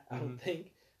guy. I don't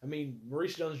think. I mean,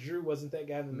 Maurice Jones-Drew wasn't that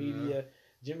guy in the media.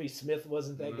 Jimmy Smith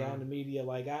wasn't that guy in the media.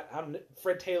 Like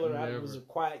Fred Taylor, was a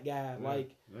quiet guy. Yeah.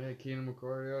 Like they had Keenan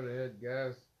McCarty. They had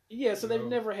guys. Yeah, so they've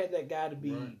never had that guy to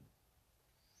be. Right.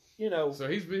 So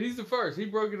he's the first. He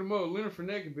broke it the mold. Leonard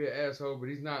Fournette could be an asshole, but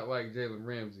he's not like Jalen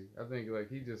Ramsey. I think like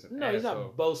he's just an asshole. He's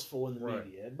not boastful in the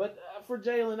media. But for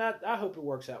Jalen, I hope it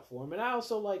works out for him. And I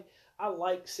also like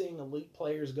seeing elite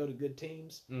players go to good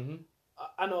teams. Mm-hmm.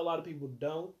 I know a lot of people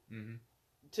don't. Mm-hmm.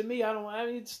 To me, I don't. I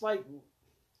mean, it's like,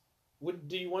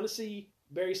 do you want to see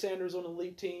Barry Sanders on an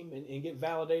elite team and get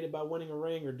validated by winning a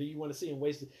ring, or do you want to see him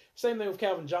wasted? Same thing with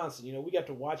Calvin Johnson. We got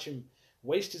to watch him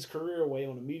waste his career away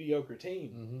on a mediocre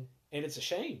team, and it's a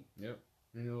shame. Yep.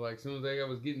 And like as soon as that guy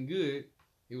was getting good,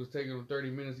 he was taking him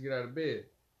 30 minutes to get out of bed,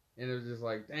 and it was just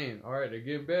like, damn, all right, they're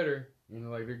getting better,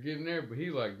 like they're getting there, but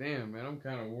he's like, damn, man, I'm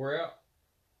kind of wore out,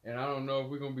 and I don't know if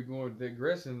we're gonna be going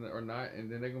digressing or not,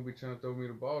 and then they're gonna be trying to throw me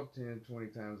the ball 10, 20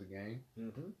 times a game.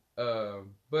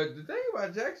 But the thing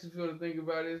about Jacksonville to think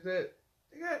about is that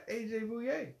they got AJ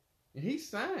Bouye, and he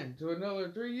signed to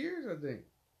another 3 years, I think.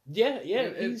 Yeah.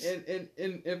 And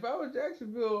if I was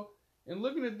Jacksonville and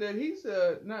looking at that, he's he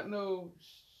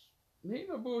ain't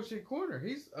no bullshit corner.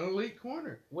 He's an elite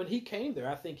corner. When he came there,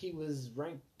 I think he was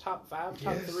ranked top 5,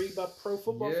 top 3 by Pro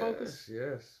Football Focus.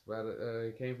 Yes.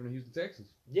 He came from the Houston Texans.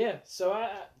 Yeah.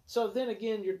 So then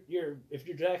again, if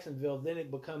you're Jacksonville, then it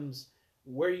becomes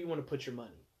where you want to put your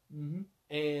money. Mm-hmm.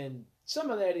 And some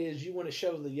of that is you want to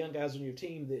show the young guys on your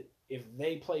team that if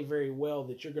they play very well,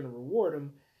 that you're going to reward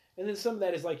them. And then some of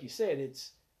that is, like you said,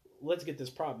 it's let's get this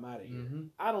problem out of here. Mm-hmm.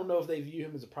 I don't know if they view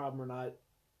him as a problem or not.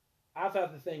 I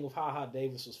thought the thing with Ha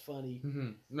Davis was funny.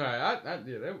 Mm-hmm. No,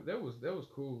 that was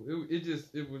cool.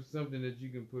 It was something that you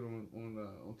can put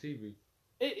on TV.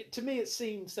 To me, it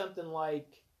seemed something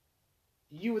like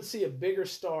you would see a bigger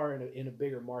star in a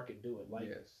bigger market do it. Like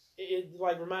it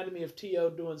like reminded me of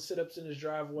T.O. doing sit-ups in his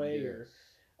driveway or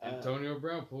Antonio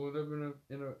Brown pulling up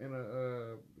in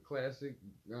a classic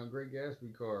Great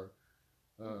Gatsby car.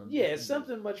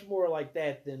 Something much more like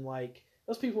that than like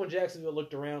those people in Jacksonville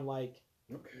looked around like,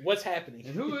 what's happening?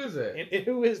 And who is that? and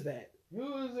who is that?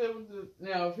 Who is that?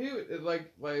 Now, if he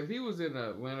if he was in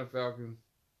Atlanta Falcons,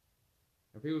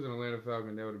 that would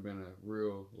have been a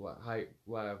real hype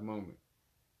live moment.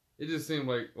 It just seemed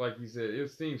like you said,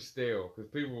 it seemed stale because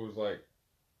people was like,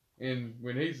 And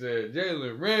when he said,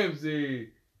 Jalen Ramsey,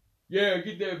 yeah,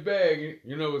 get that bag,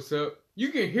 you know what's up. You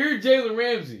can hear Jalen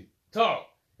Ramsey talk.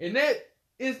 In that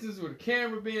instance with the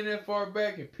camera being that far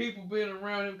back and people being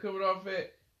around him coming off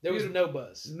that, there was no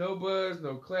buzz. No buzz,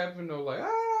 no clapping, no like,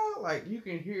 like you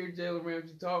can hear Jalen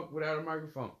Ramsey talk without a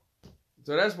microphone.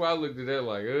 So that's why I looked at that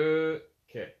like,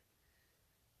 okay.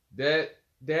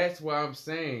 That's why I'm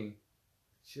saying,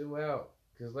 chill out.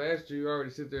 Because last year you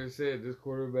already sit there and said, this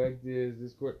quarterback did,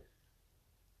 this quarterback.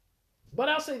 But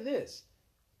I'll say this.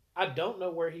 I don't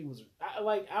know where he was.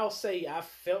 I'll say I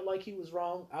felt like he was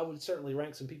wrong. I would certainly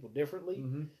rank some people differently.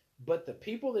 Mm-hmm. But the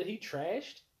people that he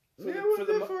trashed, for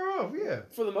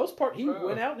the most part, he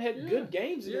went out and had good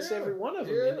games against every one of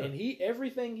them. Yeah. And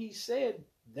everything he said,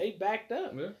 they backed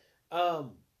up. Yeah.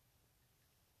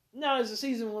 Now, as the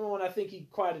season went on, I think he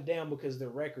quieted down because their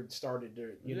record started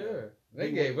to,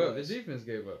 they gave up. The defense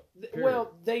gave up.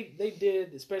 Well, they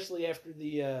did, especially after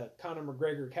the Conor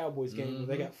McGregor Cowboys game where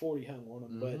they got 40 hung on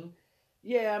them. But,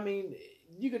 yeah, I mean,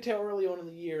 you could tell early on in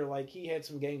the year, like, he had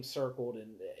some games circled,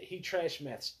 and he trashed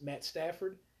Matt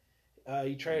Stafford.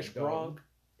 He trashed Gronk.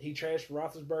 He trashed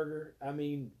Roethlisberger. I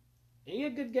mean, he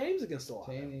had good games against a lot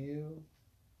of them.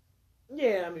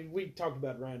 Yeah, I mean, we talked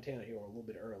about Ryan Tannehill a little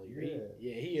bit earlier.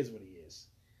 Yeah, he is what he is.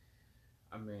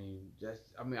 I mean,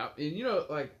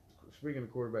 like, speaking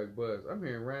of quarterback buzz, I'm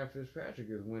hearing Ryan Fitzpatrick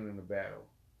is winning the battle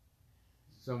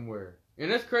somewhere.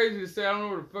 And that's crazy to say. I don't know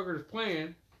where the fucker is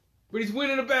playing, but he's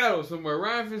winning a battle somewhere.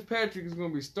 Ryan Fitzpatrick is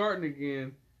going to be starting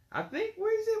again. I think,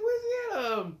 where's he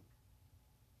at?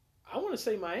 I want to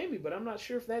say Miami, but I'm not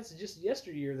sure if that's just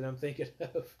yesteryear that I'm thinking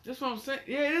of. That's what I'm saying.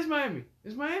 Yeah, it is Miami.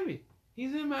 It's Miami.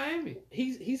 He's in Miami.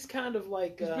 He's kind of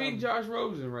like... He's beating Josh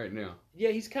Rosen right now.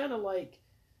 Yeah, he's kind of like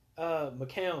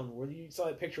McCown, where you saw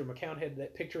that picture. McCown had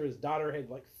that picture. His daughter had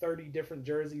like 30 different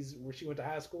jerseys where she went to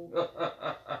high school.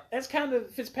 That's kind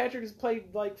of... Fitzpatrick has played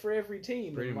like for every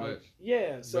team. Pretty much.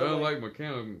 Yeah. So but unlike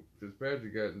McCown,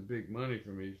 Fitzpatrick got big money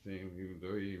from each team, even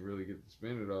though he didn't really get to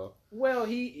spend it all. Well,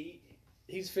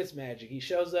 he's Fitzmagic. He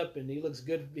shows up and he looks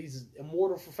good. He's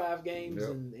immortal for 5 games,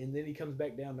 and then he comes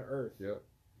back down to earth. Yep.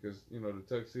 Because, the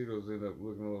tuxedos end up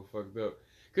looking a little fucked up.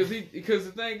 Because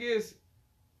the thing is,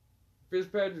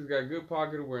 Fitzpatrick's got good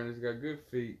pocket awareness, got good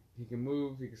feet. He can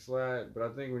move, he can slide. But I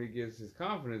think when he gets his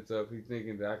confidence up, he's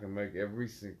thinking that I can make every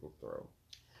single throw.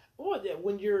 Well,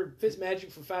 when you're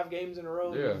Fitzmagic for 5 games in a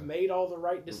row, you've made all the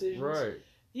right decisions. Right.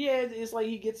 Yeah, it's like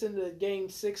he gets into game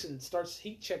 6 and starts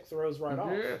heat check throws right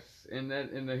off. Yes, and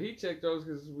the heat check throws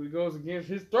because it goes against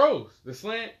his throws. The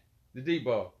slant, the deep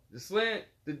ball. The slant,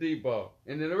 the deep ball.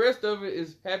 And then the rest of it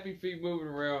is happy feet moving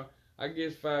around. I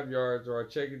get 5 yards, or I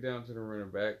check it down to the running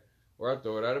back, or I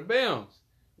throw it out of bounds.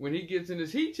 When he gets in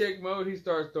his heat check mode, he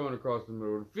starts throwing across the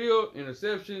middle of the field,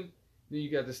 interception. Then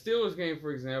you got the Steelers game,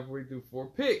 for example, where he threw 4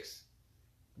 picks.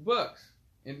 Bucks.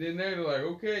 And then they're like,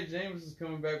 okay, James is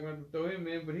coming back. We have to throw him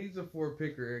in, but he's a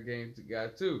 4-picker a game guy,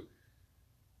 too.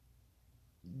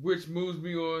 Which moves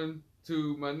me on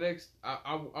to my next.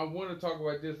 I want to talk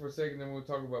about this for a second, then we'll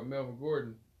talk about Melvin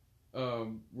Gordon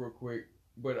real quick.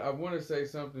 But I want to say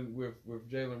something with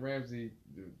Jalen Ramsey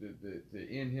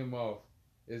to end him off,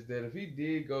 is that if he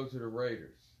did go to the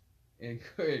Raiders and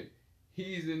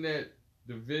he's in that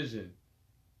division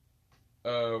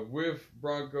with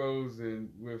Broncos and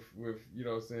with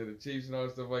the Chiefs and all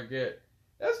that stuff like that,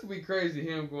 that's gonna be crazy.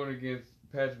 Him going against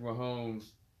Patrick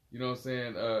Mahomes, twice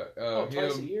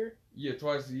a year. Yeah,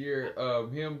 twice a year.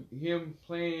 Him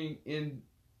playing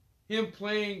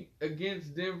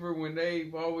against Denver when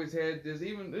they've always had this.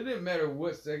 Even it didn't matter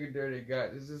what secondary they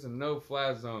got. It's just a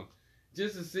no-fly zone.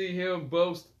 Just to see him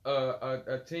boast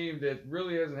a team that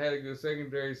really hasn't had a good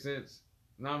secondary since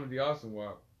Namdi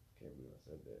Asamoah. Can't believe I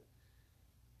said that.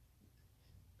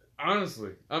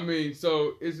 Honestly, I mean,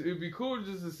 so it'd be cool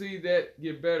just to see that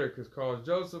get better. Because Carl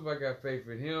Joseph, I got faith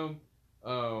in him.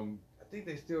 I think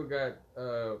they still got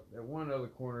that one other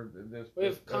corner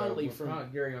that's Conley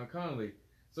from Gary on Conley.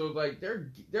 So like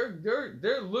they're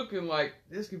looking like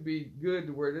this could be good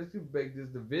to where this could make this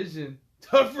division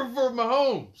tougher for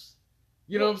Mahomes.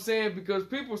 You know what I'm saying? Because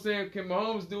people are saying, can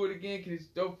Mahomes do it again? Can he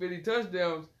throw 50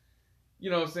 touchdowns?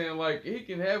 You know what I'm saying? Like he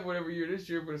can have whatever year this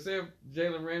year, but say if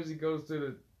Jalen Ramsey goes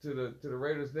to the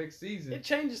Raiders next season, it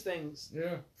changes things.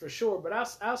 Yeah, for sure. But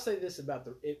I'll say this about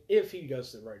if he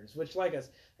goes to the Raiders, which like us,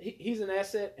 he's an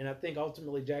asset, and I think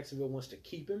ultimately Jacksonville wants to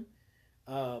keep him.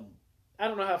 I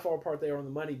don't know how far apart they are on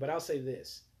the money, but I'll say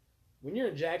this: when you're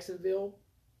in Jacksonville,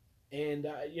 and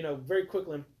very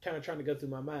quickly I'm kind of trying to go through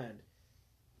my mind.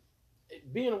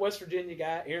 Being a West Virginia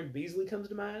guy, Aaron Beasley comes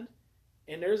to mind,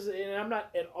 and I'm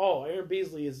not at all. Aaron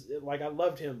Beasley is like I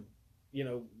loved him,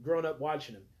 growing up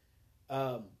watching him.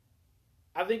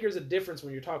 I think there's a difference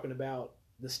when you're talking about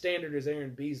the standard is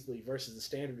Aaron Beasley versus the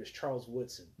standard is Charles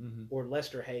Woodson or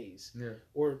Lester Hayes. Yeah.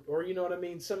 Or you know what I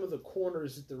mean? Some of the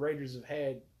corners that the Raiders have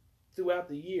had throughout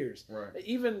the years. Right.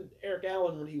 Even Eric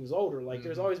Allen when he was older, like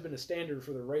there's always been a standard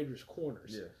for the Raiders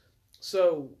corners. Yeah.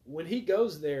 So when he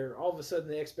goes there, all of a sudden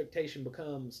the expectation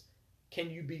becomes, can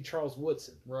you be Charles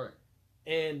Woodson? Right.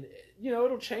 And, you know,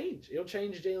 it'll change. It'll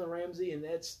change Jalen Ramsey, and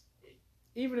that's,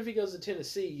 even if he goes to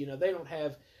Tennessee, you know, they've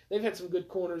had some good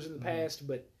corners in the past,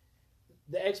 but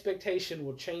the expectation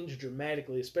will change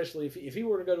dramatically, especially if he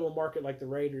were to go to a market like the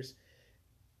Raiders,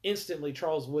 instantly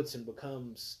Charles Woodson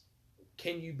becomes,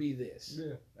 can you be this?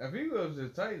 Yeah. If he goes to the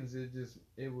Titans,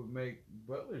 it would make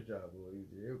Butler's job a little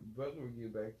easier. Butler would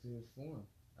get back to his form.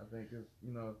 I think it's,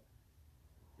 you know,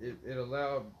 it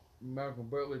allowed Malcolm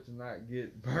Butler to not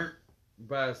get burnt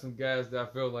by some guys that I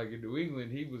felt like in New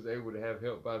England he was able to have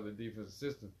help by the defensive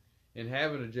system. And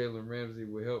having a Jalen Ramsey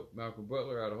would help Malcolm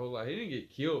Butler out a whole lot. He didn't get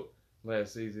killed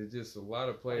last season. Just a lot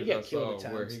of plays I saw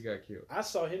where he got killed. I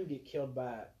saw him get killed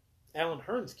by Alan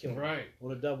Hearns killed him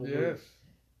on a double move.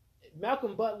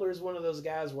 Malcolm Butler is one of those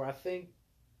guys where I think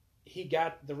he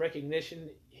got the recognition.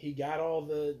 He got all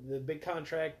the big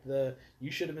contract. You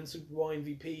should have been Super Bowl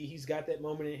MVP. He's got that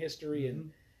moment in history.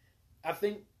 And I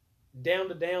think down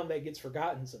to down that gets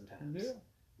forgotten sometimes. Yeah.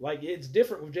 Like it's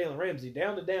different with Jalen Ramsey.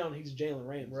 Down to down, he's Jalen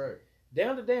Ramsey. Right.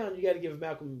 Down to down, you got to give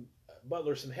Malcolm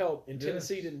Butler some help, and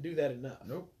Tennessee didn't do that enough.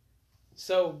 Nope.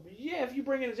 So, yeah, if you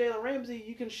bring in a Jalen Ramsey,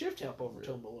 you can shift help over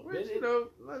to him a little bit. You know,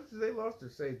 they lost their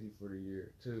safety for the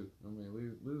year, too. I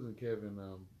mean, losing Kevin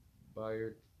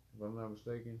Byard, if I'm not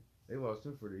mistaken. They lost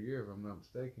him for the year, if I'm not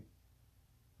mistaken.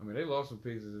 I mean, they lost some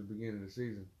pieces at the beginning of the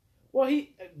season. Well,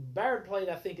 Byard played,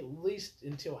 I think, at least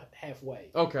until halfway.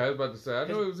 Okay, I was about to say. I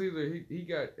know it was either he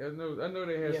got. I know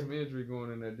they had some injury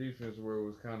going in that defense where it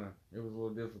was a little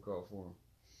difficult for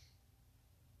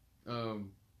him.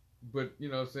 But you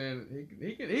know, what I'm saying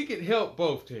he can help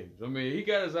both teams. I mean, he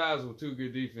got his eyes on two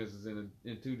good defenses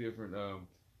in two different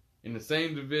in the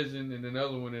same division and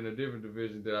another one in a different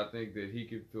division that I think that he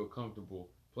could feel comfortable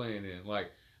playing in.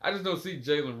 Like I just don't see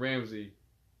Jalen Ramsey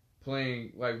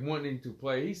playing, like wanting to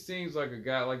play. He seems like a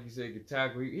guy, like you said, can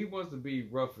tackle. He wants to be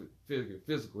rough and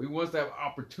physical. He wants to have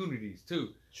opportunities too.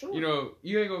 Sure. You know,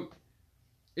 you ain't gonna.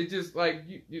 It's just like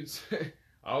you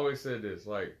I always said this,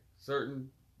 like certain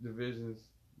divisions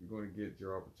you're going to get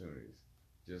your opportunities.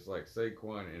 Just like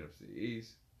Saquon in NFC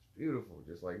East, it's beautiful.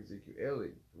 Just like Ezekiel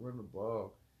Elliott, run the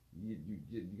ball. You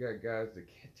got guys that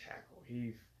can't tackle.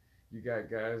 Heath. You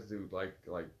got guys that like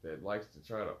that likes to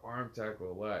try to arm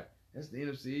tackle a lot. That's the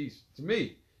NFC East. To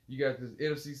me, you got this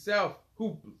NFC South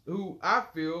who I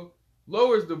feel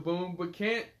lowers the boom but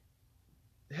can't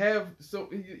have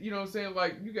you know what I'm saying?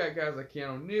 Like you got guys like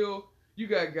Keanu O'Neal, you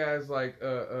got guys like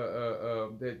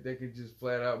that can just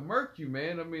flat out murk you,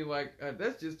 man. I mean like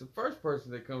that's just the first person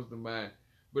that comes to mind.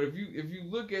 But if you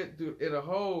look at a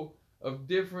whole of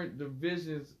different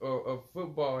divisions of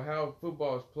football, how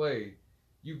football is played,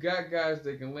 you got guys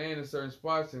that can land in certain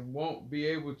spots and won't be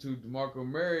able to. DeMarco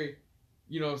Murray,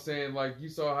 you know what I'm saying? Like, you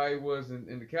saw how he was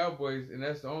in the Cowboys, and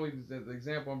that's the only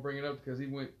example I'm bringing up because he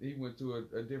went to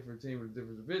a different team in a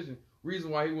different division. Reason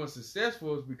why he wasn't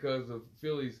successful is because of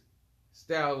Philly's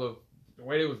style of the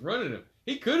way they was running him.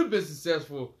 He could have been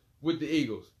successful with the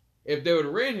Eagles if they would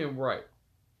have ran him right.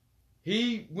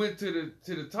 He went to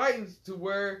the Titans to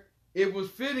where it was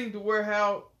fitting to where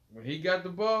how when he got the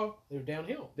ball, they were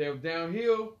downhill.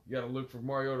 You got to look for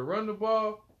Mario to run the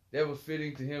ball. That was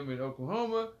fitting to him in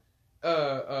Oklahoma,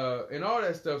 and all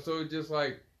that stuff. So it's just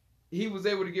like he was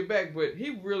able to get back, but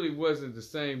he really wasn't the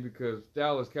same because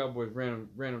Dallas Cowboys ran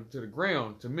him to the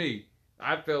ground. To me,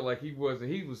 I felt like he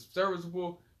wasn't. He was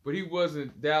serviceable, but he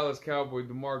wasn't Dallas Cowboy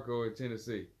DeMarco in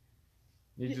Tennessee.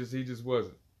 He just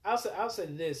wasn't. I'll say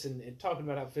this, and talking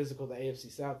about how physical the AFC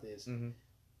South is. Mm-hmm.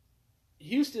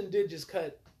 Houston did just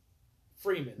cut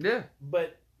Freeman. Yeah.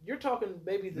 But you're talking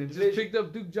maybe the division. Just picked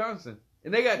up Duke Johnson.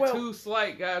 And they got two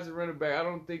slight guys at running back. I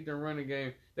don't think their running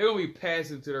game, they're going to be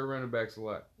passing to their running backs a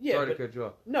lot. Yeah, sorry to cut you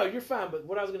off. No, you're fine. But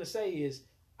what I was going to say is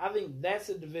I think that's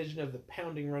a division of the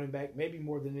pounding running back, maybe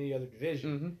more than any other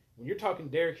division. Mm-hmm. When you're talking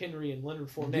Derrick Henry and Leonard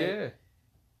Fournette.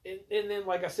 Yeah. And then,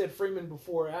 like I said, Freeman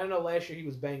before, I know last year he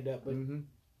was banged up, but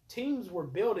teams were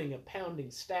building a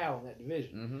pounding style in that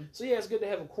division. Mm-hmm. So, yeah, it's good to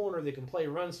have a corner that can play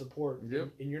run support,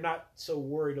 and you're not so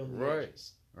worried on the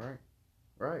edges.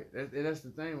 Right. And that's the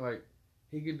thing. Like,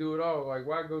 he can do it all. Like,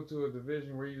 why go to a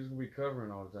division where you're just going to be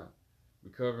covering all the time? Be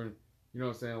covering, you know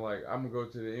what I'm saying? Like, I'm going to go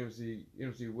to the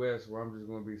NFC West where I'm just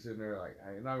going to be sitting there like,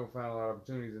 you're not going to find a lot of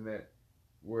opportunities in that.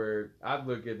 Where I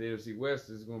look at the NFC West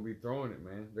is going to be throwing it,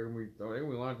 man. They're going to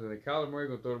be launching it. Kyler Murray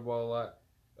going to throw the ball a lot.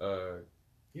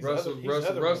 Russell going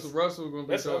to be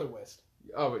that's the other West.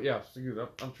 Oh, but yeah, excuse me,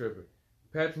 I'm tripping.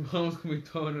 Patrick Mahomes going to be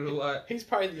throwing it a lot. He's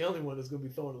probably the only one that's going to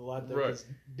be throwing it a lot, though, because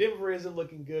right. Denver isn't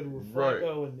looking good with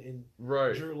Flacco and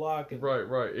right. Drew Lock. And,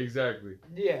 right, exactly.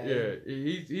 Yeah.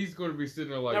 He's going to be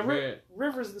sitting there like, now, man.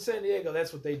 Rivers and San Diego,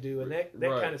 that's what they do, and that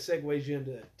right. kind of segues you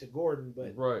into Gordon.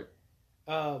 But right.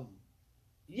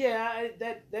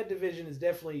 That division is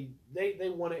definitely, they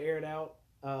want to air it out.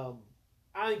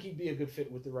 I think he'd be a good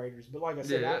fit with the Raiders, but like I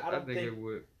said, I don't think it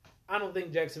would. I don't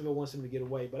think Jacksonville wants him to get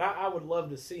away, but I would love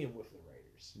to see him with the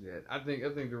Raiders. Yeah, I think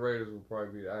the Raiders would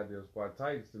probably be the ideal spot.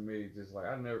 Titans to me, just like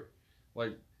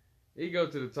you go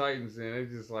to the Titans and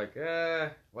it's just like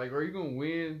like are you gonna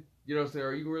win? You know what I'm saying?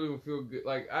 Are you really gonna feel good?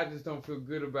 Like I just don't feel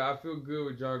good about. I feel good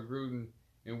with John Gruden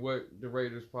and what the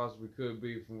Raiders possibly could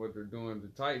be from what they're doing. The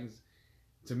Titans,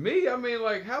 to me, I mean,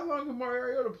 like how long can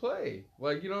Mariota play?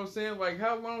 Like you know what I'm saying? Like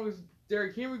how long is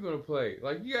Derrick Henry going to play?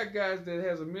 Like you got guys that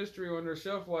has a mystery on their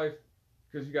shelf life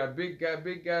because you got big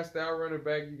guy style running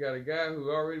back. You got a guy who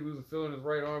already was feeling his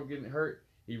right arm getting hurt.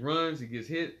 He runs, he gets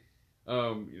hit.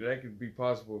 That could be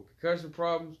possible concussion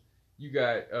problems. You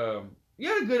got a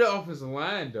good offensive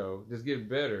line though that's getting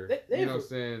better. You know what I'm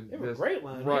saying? They have a great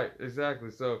line, right?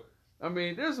 Exactly. So I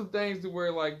mean, there's some things to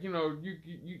where like you know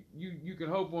you can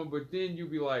hope on, but then you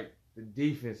be like the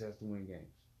defense has to win games.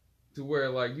 To where,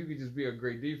 like, you could just be a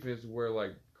great defense where,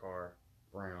 like, Carr,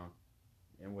 Brown,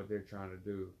 and what they're trying to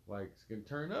do, like, can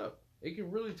turn up. It can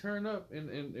really turn up,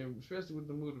 and especially with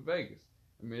the move to Vegas.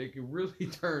 I mean, it can really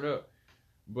turn up.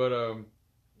 But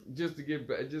just to keep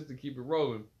it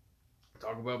rolling,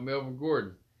 talk about Melvin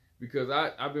Gordon. Because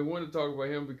I've been wanting to talk about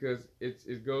him because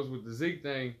it goes with the Zeke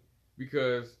thing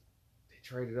because they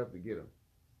traded up to get him.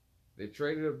 They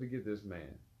traded up to get this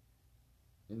man.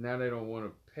 And now they don't want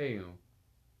to pay him.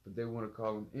 But they want to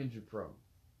call him injury prone.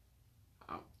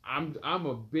 I'm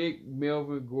a big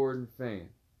Melvin Gordon fan,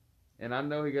 and I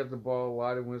know he got the ball a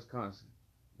lot in Wisconsin.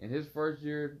 And his first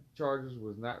year Chargers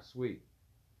was not sweet.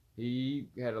 He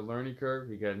had a learning curve.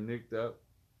 He got nicked up.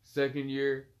 Second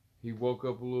year, he woke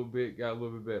up a little bit, got a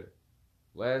little bit better.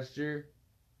 Last year,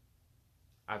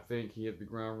 I think he hit the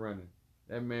ground running.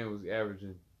 That man was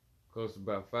averaging close to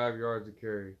about 5 yards a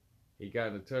carry. He got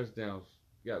in the touchdowns.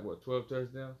 Got 12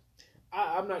 touchdowns?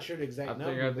 I'm not sure the exact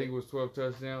number. I think it was 12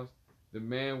 touchdowns. The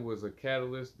man was a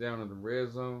catalyst down in the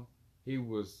red zone. He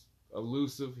was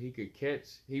elusive. He could catch.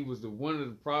 He was one of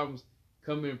the problems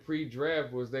coming in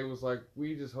pre-draft was they was like,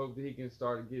 we just hope that he can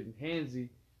start getting handsy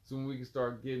so when we can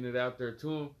start getting it out there to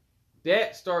him.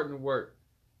 That's starting to work.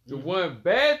 The one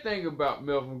bad thing about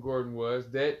Melvin Gordon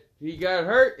was that he got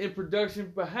hurt and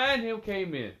production behind him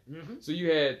came in. Mm-hmm. So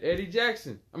you had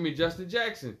Justin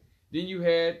Jackson. Then you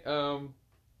had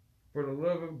for the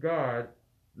love of God,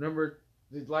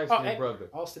 his light-skinned brother.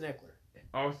 Austin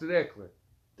Eckler.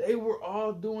 They were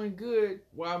all doing good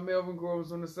while Melvin Gordon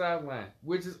was on the sideline,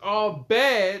 which is all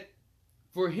bad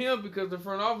for him because the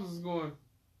front office is going,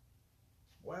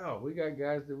 wow, we got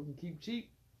guys that we can keep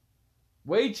cheap.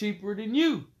 Way cheaper than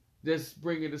you that's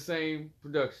bringing the same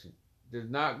production. They're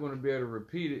not going to be able to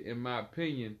repeat it, in my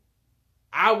opinion.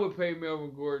 I would pay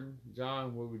Melvin Gordon.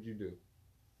 John, what would you do?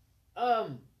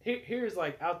 Here's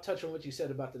I'll touch on what you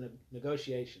said about the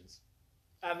negotiations.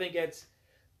 I think it's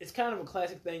kind of a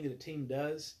classic thing that a team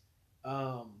does.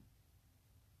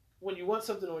 When you want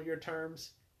something on your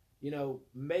terms,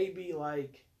 maybe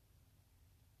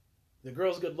the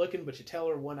girl's good looking, but you tell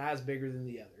her one eye's bigger than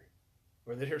the other,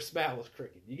 or that her smile is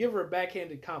crooked. You give her a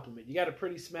backhanded compliment. You got a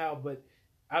pretty smile, but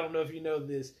I don't know if you know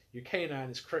this, your canine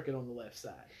is crooked on the left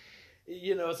side.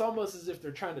 It's almost as if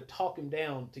they're trying to talk him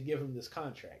down to give him this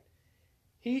contract.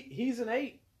 He's an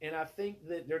 8, and I think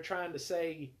that they're trying to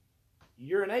say,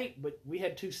 you're an 8, but we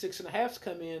had 2 6.5s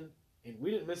come in, and we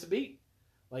didn't miss a beat.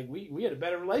 We had a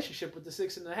better relationship with the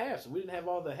 6.5, so we didn't have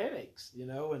all the headaches,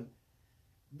 and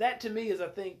that to me is, I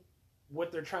think,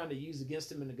 what they're trying to use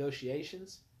against him in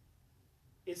negotiations.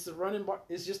 It's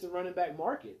just the running back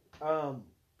market.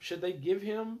 Should they give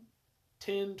him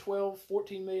 $10, $12,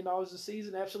 $14 million a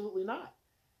season? Absolutely not.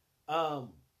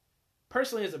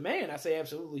 Personally, as a man, I say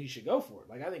absolutely he should go for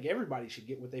it. I think everybody should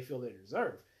get what they feel they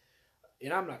deserve.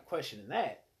 And I'm not questioning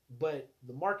that, but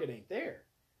the market ain't there.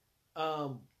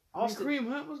 Kareem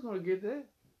Hunt was going to get that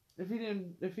if he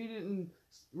didn't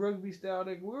rugby style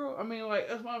that world. I mean,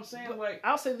 that's what I'm saying.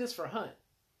 I'll say this for Hunt.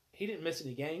 He didn't miss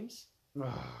any games.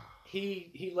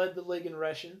 He led the league in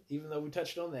rushing, even though we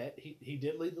touched on that. He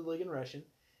did lead the league in rushing.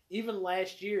 Even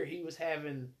last year, he was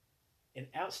having an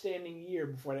outstanding year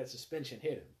before that suspension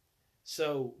hit him.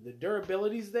 So the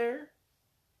durability's there.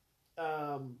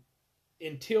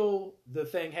 until the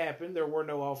thing happened, there were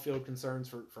no off-field concerns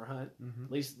for Hunt. Mm-hmm.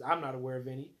 At least I'm not aware of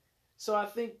any. So I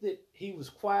think that he was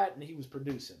quiet and he was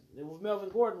producing. And with Melvin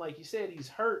Gordon, like you said, he's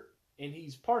hurt and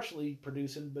he's partially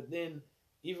producing, but then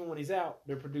even when he's out,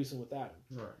 they're producing without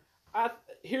him. Right.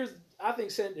 I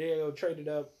think San Diego traded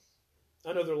up.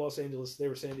 I know they're Los Angeles. They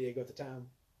were San Diego at the time.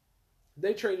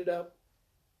 They traded up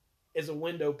as a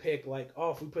window pick, like,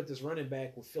 oh, if we put this running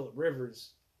back with Phillip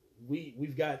Rivers,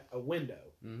 we've got a window.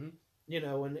 Mm-hmm.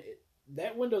 And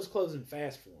that window's closing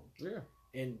fast for him.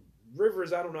 Yeah. And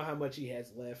Rivers, I don't know how much he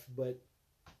has left, but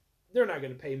they're not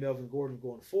going to pay Melvin Gordon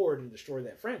going forward and destroy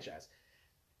that franchise.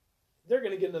 They're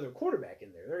going to get another quarterback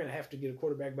in there. They're going to have to get a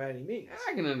quarterback by any means.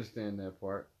 I can understand that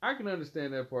part.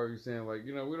 You're saying, like,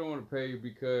 we don't want to pay you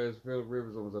because Phillip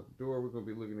Rivers almost at the door. We're going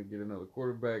to be looking to get another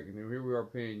quarterback, and then here we are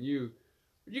paying you.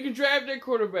 But you can draft that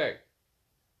quarterback.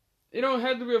 It don't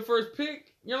have to be a first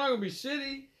pick. You're not going to be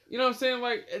shitty. You know what I'm saying?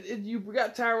 Like, you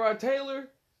got Tyrod Taylor.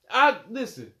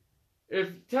 Listen,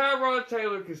 if Tyrod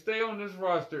Taylor can stay on this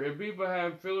roster and be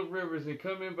behind Phillip Rivers and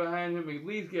come in behind him and at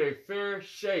least get a fair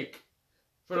shake,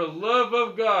 for the love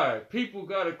of God, people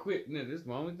got to quit. Now, this is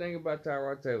my only thing about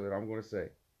Tyrod Taylor that I'm going to say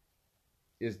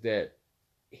is that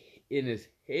in his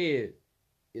head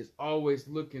is always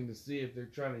looking to see if they're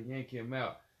trying to yank him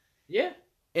out. Yeah.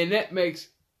 And that makes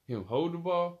him hold the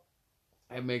ball.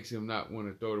 That makes him not want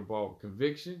to throw the ball with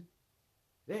conviction.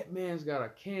 That man's got a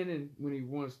cannon when he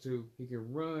wants to. He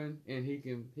can run and he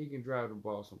can drive the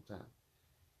ball sometimes.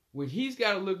 When he's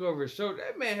got to look over his shoulder,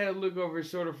 that man had to look over his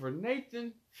shoulder for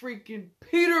Nathan freaking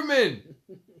Peterman.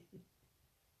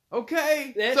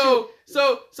 Okay? So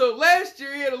last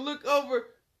year he had to look over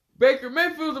Baker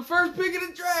Mayfield, the first pick of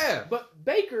the draft. But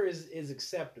Baker is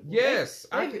acceptable. Yes.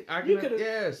 You could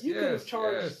have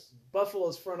charged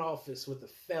Buffalo's front office with a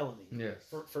felony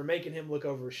for making him look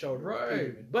over his shoulder.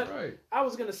 Right. But I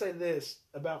was going to say this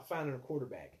about finding a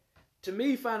quarterback. To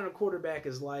me, finding a quarterback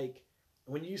is like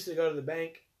when you used to go to the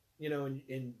bank,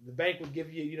 and the bank would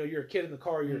give you, you're a kid in the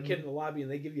car, you're a kid in the lobby,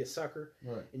 and they give you a sucker,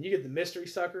 and you get the mystery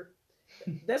sucker.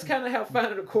 That's kind of how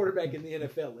finding a quarterback in the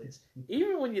NFL is.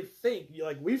 Even when you think,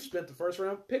 we've spent the first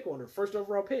round pick on, or first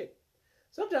overall pick,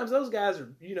 sometimes those guys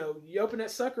are, you open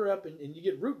that sucker up and you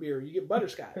get root beer, or you get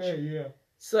butterscotch. Yeah.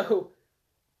 So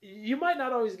you might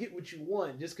not always get what you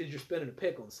want just because you're spending a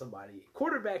pick on somebody.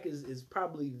 Quarterback is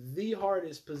probably the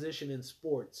hardest position in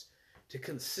sports to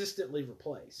consistently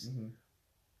replace. Mm-hmm.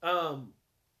 I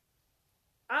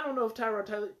don't know if Tyrod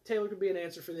Taylor could be an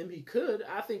answer for them. He could.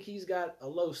 I think he's got a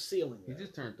low ceiling. He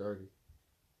just turned 30.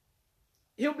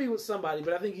 He'll be with somebody,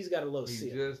 but I think he's got a low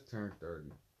ceiling. He just turned 30.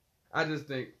 I just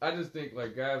think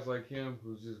like guys like him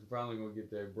who's just finally gonna get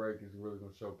that break is really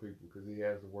gonna show people because he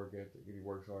has the work ethic and he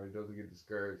works hard. He doesn't get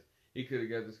discouraged. He could have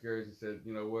got discouraged and said,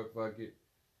 you know what, fuck it.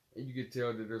 And you could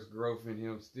tell that there's growth in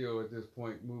him still at this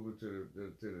point, moving to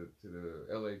the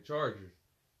LA Chargers.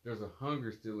 There's a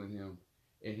hunger still in him,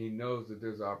 and he knows that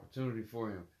there's an opportunity for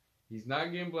him. He's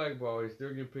not getting blackballed. He's still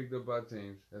getting picked up by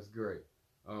teams. That's great.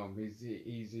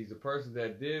 He's a person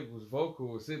that was vocal,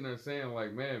 was sitting there saying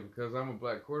like, man, because I'm a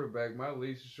black quarterback, my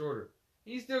leash is shorter.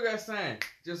 He still got signed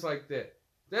just like that.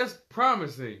 That's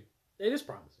promising. It is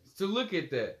promising to look at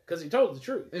that because he told the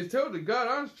truth. He told the God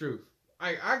honest truth.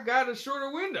 I got a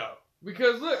shorter window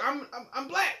because look, I'm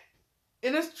black,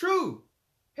 and that's true.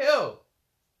 Hell.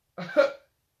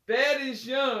 Thaddeus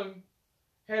Young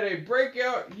had a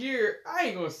breakout year. I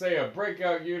ain't gonna say a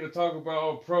breakout year to talk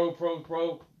about pro.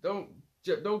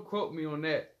 Don't quote me on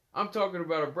that. I'm talking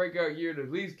about a breakout year to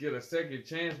at least get a second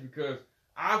chance because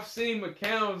I've seen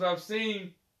McCowns. I've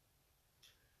seen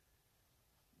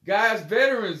guys,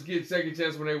 veterans get second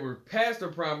chance when they were past their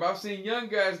prime. I've seen young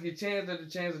guys get chance after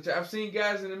chance. I've seen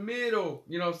guys in the middle,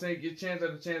 get chance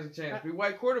after chance. Be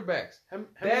white quarterbacks.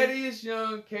 Thaddeus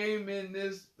Young came in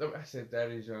this. I said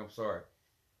Thaddeus Young. I'm sorry.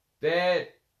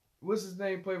 What's his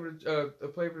name? Play for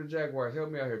the Jaguars. Help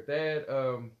me out here.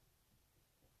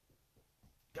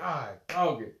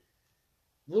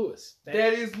 Lewis.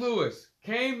 Thaddeus Lewis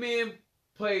came in,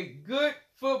 played good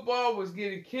football, was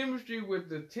getting chemistry with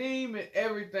the team and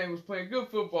everything, was playing good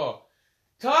football.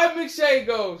 Todd McShay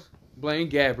goes, Blaine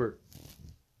Gabbert.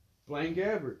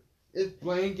 It's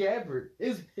Blaine Gabbert.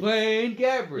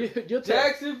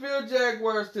 Jacksonville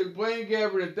Jaguars took Blaine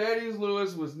Gabbert and Thaddeus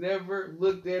Lewis was never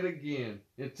looked at again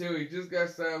until he just got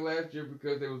signed last year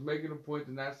because they was making a point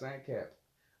to not sign Cap.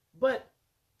 But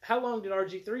how long did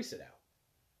RG3 sit out?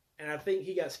 And I think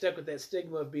he got stuck with that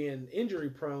stigma of being injury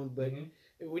prone, but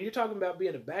when you're talking about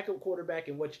being a backup quarterback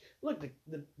and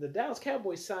the Dallas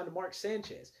Cowboys signed Mark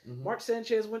Sanchez. Mm-hmm. Mark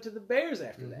Sanchez went to the Bears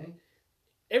after that.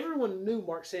 Everyone knew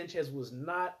Mark Sanchez was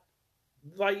not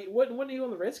Like, wasn't he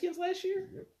on the Redskins last year?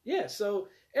 Yep. Yeah, so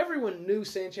everyone knew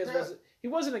Sanchez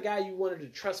wasn't a guy you wanted to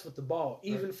trust with the ball,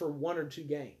 even for 1 or 2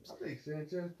 games. I think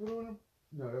Sanchez put on him.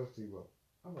 No, that was Tebow.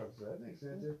 I'm about to say, I think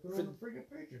Sanchez put on the freaking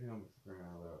Patriot helmet for crying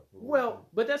out loud. Well,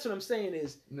 but that's what I'm saying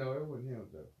is... No, it wasn't him,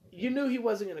 though. Okay. You knew he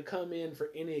wasn't going to come in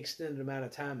for any extended amount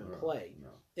of time and play. No.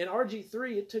 In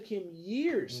RG3, it took him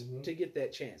years to get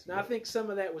that chance. Now, I think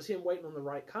some of that was him waiting on the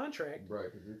right contract.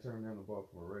 Right, because he turned down the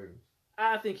Baltimore Ravens.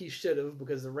 I think he should have,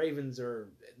 because the Ravens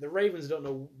don't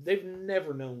know. They've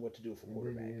never known what to do with a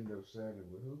quarterback. And then he ended up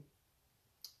signing with who?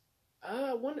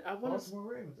 I want to.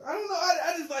 Baltimore Ravens. I don't know.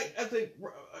 I think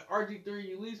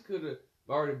RG3 at least could have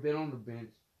already been on the bench.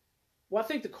 Well, I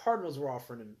think the Cardinals were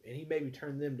offering him, and he maybe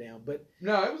turned them down. But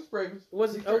no, it was Ravens.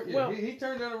 Was it? He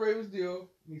turned down the Ravens deal.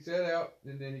 He sat out,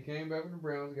 and then he came back with the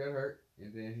Browns, got hurt,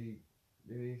 and then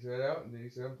he sat out, and then he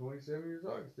said, "I'm 27 years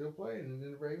old, I can still play." And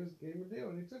then the Ravens gave him a deal,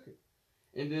 and he took it.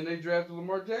 And then they drafted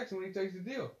Lamar Jackson when he takes the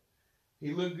deal.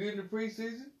 He looked good in the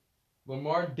preseason.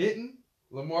 Lamar didn't.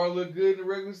 Lamar looked good in the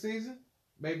regular season,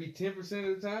 maybe 10%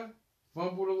 of the time.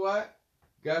 Fumbled a lot,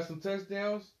 got some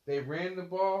touchdowns. They ran the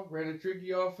ball, ran a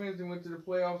tricky offense, and went to the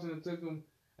playoffs, and it took them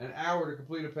an hour to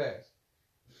complete a pass.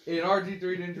 And RG3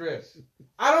 didn't dress.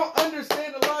 I don't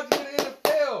understand the logic of the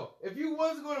NFL. If you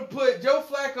wasn't going to put Joe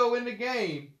Flacco in the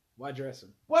game, why dress him?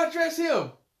 Why dress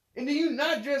him? And then you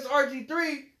not dress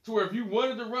RG3 to where if you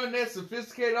wanted to run that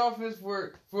sophisticated offense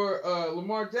for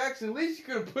Lamar Jackson, at least you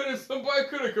could have put in somebody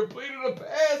could have completed a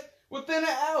pass within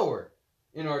an hour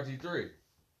in RG3.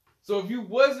 So if you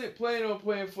wasn't planning on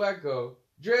playing Flacco,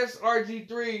 dress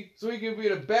RG3 so he can be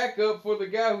the backup for the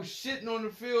guy who's shitting on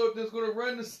the field that's going to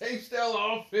run the same style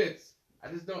of offense.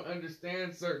 I just don't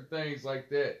understand certain things like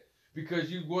that because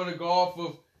you want to go off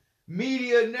of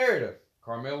media narrative.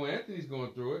 Carmelo Anthony's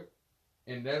going through it,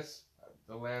 and that's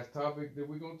the last topic that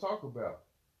we're going to talk about,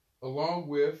 along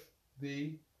with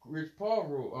the Rich Paul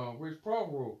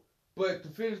rule. But to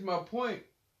finish my point,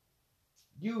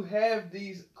 you have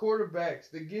these quarterbacks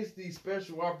that gets these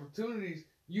special opportunities.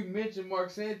 You mentioned Mark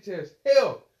Sanchez.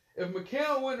 Hell, if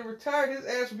McCown wouldn't have retired, his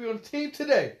ass would be on the team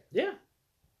today. Yeah.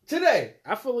 Today.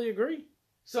 I fully agree.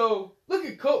 So, look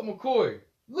at Colt McCoy.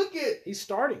 He's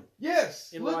starting.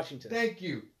 Yes. In Washington. Thank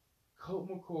you. Colt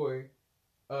McCoy.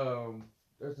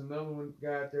 There's another one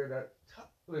guy out there that...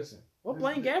 Listen. Well,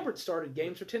 Blaine Gabbert started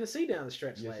games for Tennessee down the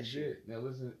stretch last year. Now,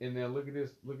 listen. And now look at this.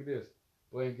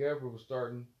 Blaine Gabbert was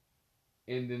starting...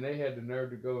 And then they had the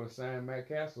nerve to go and sign Matt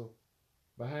Castle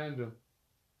behind them.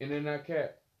 And they're not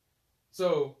capped.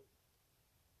 So,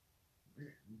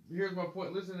 here's my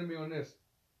point. Listen to me on this.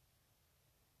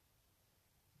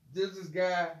 There's this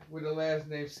guy with the last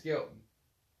name Skelton.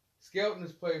 Skelton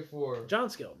has played for... John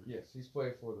Skelton. Yes, he's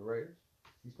played for the Raiders.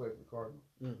 He's played for the Cardinals.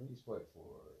 Mm-hmm. He's played for...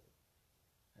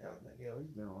 Hell,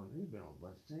 he's been on a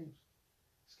bunch of teams.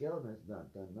 Skelton has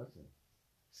not done nothing.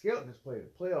 Skelton has played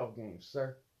a playoff game,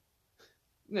 sir.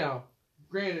 Now,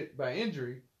 granted, by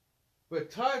injury,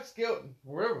 but Todd Skelton,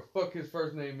 wherever the fuck his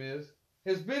first name is,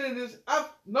 has been in this. I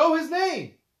know his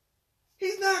name.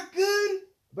 He's not good,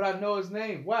 but I know his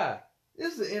name. Why?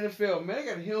 This is the NFL, man. They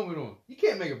got a helmet on. You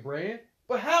can't make a brand.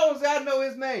 But how does I know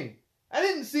his name? I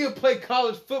didn't see him play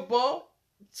college football.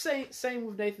 Same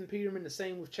with Nathan Peterman. The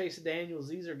same with Chase Daniels.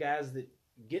 These are guys that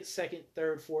get second,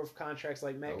 third, fourth contracts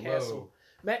like Matt Castle.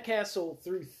 Matt Castle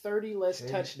threw 30 less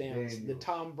touchdowns than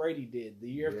Tom Brady did the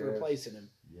year after replacing him.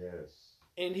 Yes.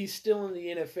 And he's still in the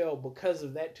NFL because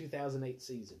of that 2008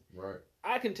 season. Right.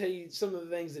 I can tell you some of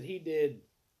the things that he did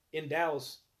in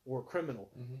Dallas were criminal.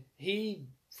 Mm-hmm. He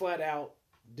flat out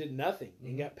did nothing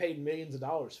and got paid millions of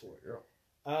dollars for it.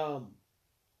 Yeah.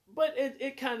 But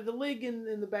it kind of, the league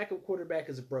in the backup quarterback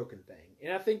is a broken thing.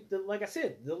 And I think, that, like I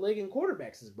said, the league in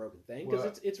quarterbacks is a broken thing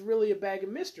because it's really a bag of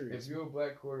mysteries. If you're a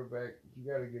black quarterback,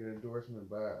 you got to get an endorsement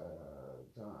by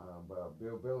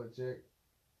Bill Belichick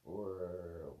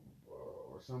or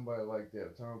somebody like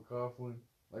that, Tom Coughlin.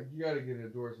 Like, you got to get an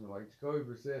endorsement. Like, Jacoby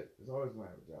Brissett is always going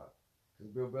to have a job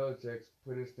because Bill Belichick's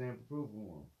put his stamp of approval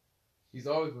on him. He's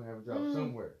always going to have a job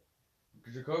somewhere.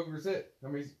 Because Jacoby Brissett, I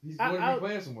mean, he's going to be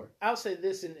playing somewhere. I'll say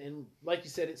this, and like you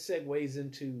said, it segues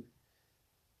into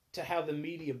how the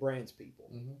media brands people.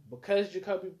 Mm-hmm. Because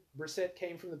Jacoby Brissett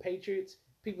came from the Patriots,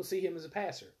 people see him as a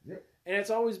passer. Yep. And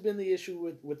it's always been the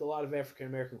issue with a lot of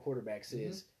African-American quarterbacks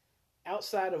is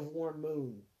outside of Warren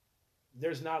Moon,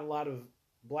 there's not a lot of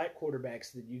black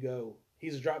quarterbacks that you go,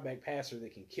 he's a drop-back passer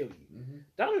that can kill you. Mm-hmm.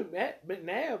 Donovan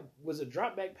McNabb was a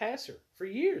drop-back passer for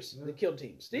years that killed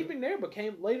teams. Steve McNair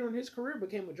later in his career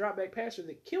became a drop-back passer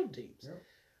that killed teams. Yep.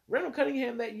 Randall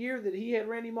Cunningham that year that he had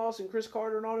Randy Moss and Chris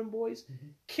Carter and all them boys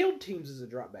killed teams as a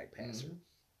drop-back passer.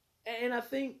 Mm-hmm. And I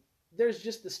think there's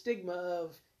just the stigma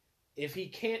of if he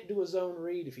can't do a zone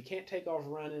read, if he can't take off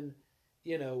running,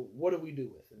 what do we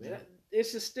do with him?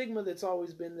 It's a stigma that's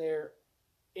always been there,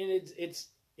 and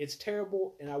it's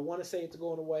terrible. And I want to say it's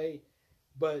going away,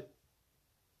 but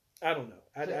I don't know.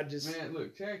 I just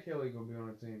look, Chad Kelly gonna be on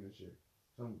the team this year.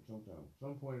 Some point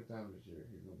in time this year,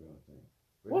 he's gonna be on the team.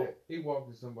 But he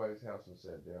walked to somebody's house and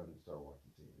sat down and started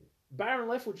watching TV. Byron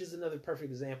Leftwich is another perfect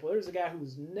example. There's a guy who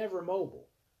was never mobile,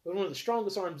 but one of the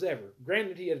strongest arms ever.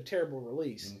 Granted, he had a terrible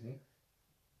release. Mm-hmm.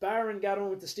 Byron got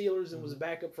on with the Steelers and was a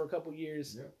backup for a couple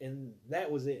years, and that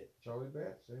was it. Charlie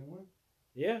Batch, same way.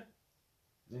 Yeah.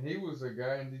 And he was a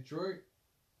guy in Detroit,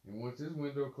 and once his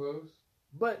window closed,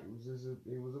 but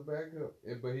he was a backup.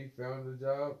 But he found a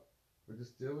job with the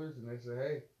Steelers, and they said,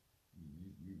 hey,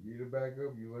 you be the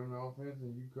backup, you learn the offense,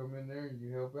 and you come in there and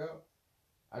you help out.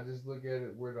 I just look at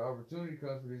it where the opportunity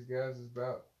comes for these guys is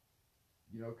about,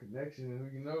 connection and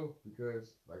who you know.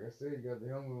 Because, like I said, you got the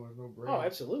helmet on, there's no brain. Oh,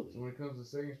 absolutely. So when it comes to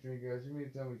second string guys, you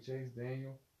mean to tell me Chase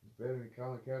Daniel is better than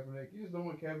Colin Kaepernick? You just don't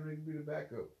want Kaepernick to be the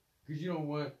backup. Because you don't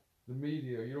want the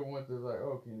media, you don't want the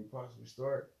can he possibly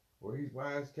start? Or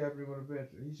why is Kaepernick on the bench?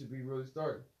 He should be really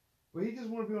starting. But he just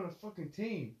want to be on a fucking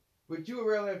team. But you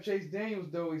would rather have Chase Daniels'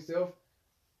 doughy self.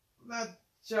 I'm not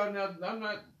shouting out, I'm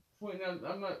not pointing out,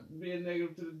 I'm not being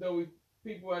negative to the doughy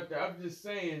people out there. I'm just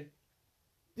saying,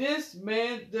 this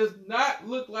man does not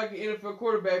look like an NFL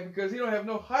quarterback because he don't have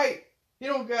no height. He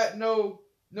don't got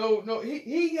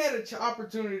he had an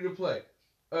opportunity to play.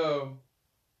 And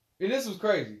this was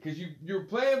crazy because you're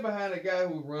playing behind a guy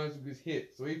who runs and gets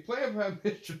hit. So he's playing behind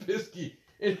Mr. Trubisky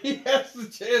and he has the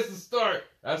chance to start.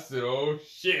 I said, oh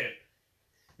shit.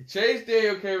 Chase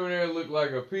Daniel came in there and looked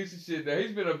like a piece of shit. Now,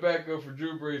 he's been a backup for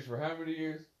Drew Brees for how many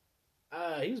years?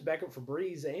 He was backup for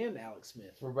Brees and Alex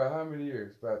Smith. For about how many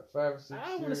years? About 5 or 6 years?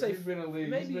 I want to say he's been in the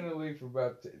league. He's been in the league for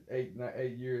about 8,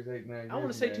 9 years. I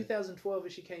want to say 2012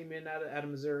 as she came in out of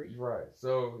Missouri. Right.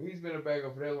 So he's been a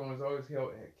backup for that long. He's always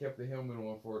kept the helmet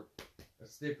on for a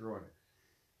sticker on it.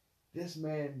 This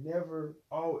man never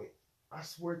always. I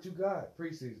swear to God,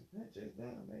 preseason. Man, Chase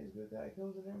Daniel, man, he's a good guy. He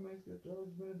comes in there, man, he's good.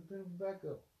 He's been a dependable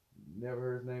backup. Never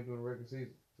heard his name during the regular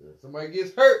season. So somebody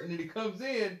gets hurt and then he comes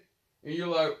in, and you're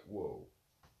like, whoa,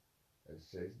 that's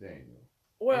Chase Daniel.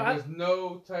 Well, there's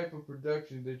no type of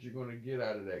production that you're going to get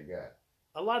out of that guy.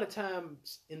 A lot of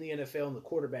times in the NFL, in the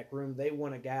quarterback room, they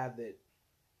want a guy that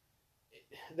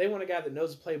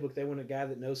knows the playbook. They want a guy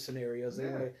that knows scenarios.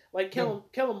 They want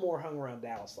Kellen Moore hung around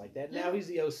Dallas like that. Now he's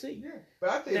the OC. Yeah, but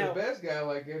I think the best guy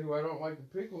like that, who I don't like to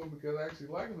pick on because I actually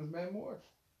like him, is Matt Moore.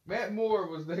 Matt Moore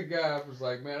was the guy I was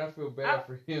like, man, I feel bad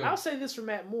for him. I'll say this for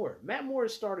Matt Moore. Matt Moore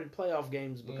has started playoff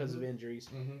games because of injuries.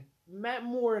 Mm-hmm. Matt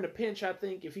Moore in a pinch, I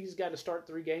think, if he's got to start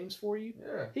 3 games for you,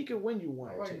 he could win you 1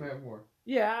 or 2. I like Matt Moore.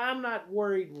 Yeah, I'm not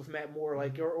worried with Matt Moore,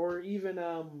 or even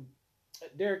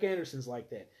Derek Anderson's like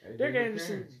that. Hey, Derek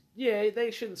Anderson, they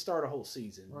shouldn't start a whole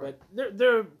season, but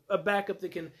they're a backup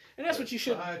that can, and that's what you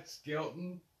should. Todd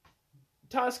Skelton,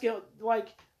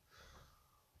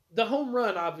 the home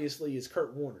run obviously is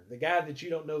Kurt Warner, the guy that you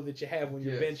don't know that you have when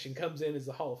you're bench and comes in as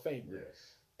the Hall of Famer.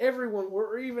 Yes. Everyone,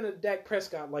 or even a Dak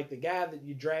Prescott, like the guy that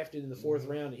you drafted in the 4th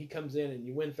round, and he comes in and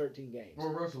you win 13 games.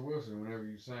 Or Russell Wilson, whenever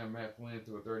you sign Matt Flynn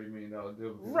to a $30 million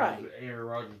deal because he was Aaron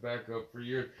Rodgers backup for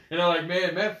years. And I'm like,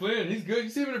 man, Matt Flynn, he's good. You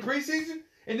see him in the preseason?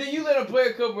 And then you let him play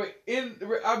a couple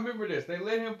I remember this. They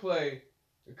let him play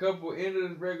a couple end of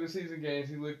the regular season games.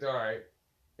 He looked all right.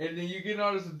 And then you get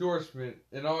all this endorsement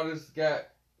and all this guy.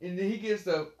 And then he gets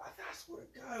I swear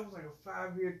to God, it was like a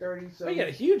 5-year, 30-something. He got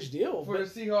a huge deal for the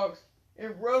Seahawks.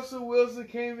 And Russell Wilson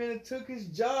came in and took his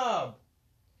job.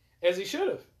 As he should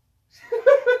have.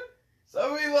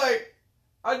 So, I mean,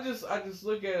 I just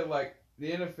look at it like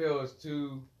the NFL is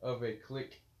too of a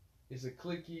clique. It's a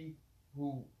cliquey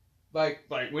who,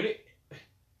 when it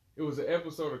was an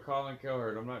episode of Colin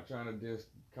Cowherd. I'm not trying to diss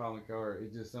Colin Cowherd.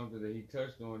 It's just something that he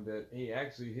touched on that he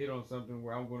actually hit on something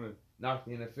where I'm going to knock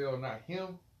the NFL, not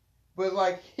him.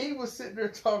 But, he was sitting there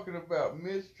talking about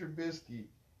Mitch Trubisky,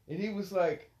 and he was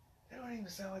like, that don't even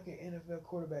sound like an NFL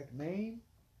quarterback name.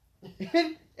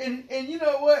 and you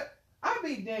know what? I'll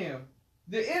be damned.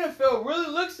 The NFL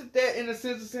really looks at that in the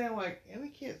sense of saying, we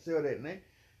can't sell that name.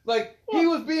 He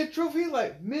was being truthful. He's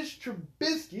like, Mitch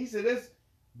Trubisky. He said, that's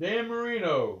Dan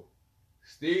Marino,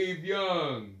 Steve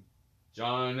Young,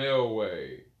 John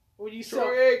Elway. Well, you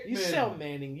sell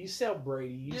Manning, you sell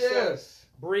Brady, you sell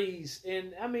Breeze,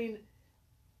 and I mean,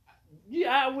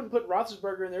 I wouldn't put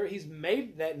Roethlisberger in there. He's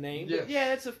made that name, but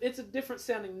it's a different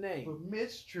sounding name. But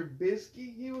Mitch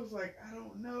Trubisky, he was like, I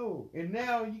don't know, and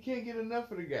now you can't get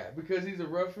enough of the guy because he's a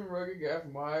rough and rugged guy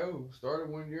from Ohio who started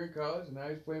 1 year in college, and now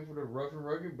he's playing for the rough and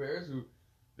rugged Bears, who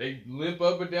they limp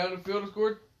up and down the field and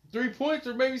score 3 points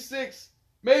or maybe 6.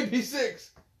 Maybe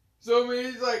 6. So, I mean,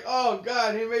 it's like, oh,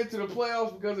 God, he made it to the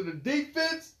playoffs because of the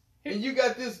defense. And you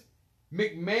got this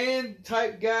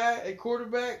McMahon-type guy at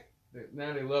quarterback.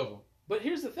 Now they love him. But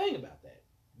here's the thing about that.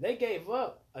 They gave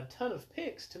up a ton of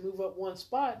picks to move up one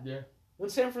spot when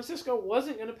San Francisco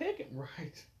wasn't going to pick him.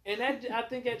 Right. And that, I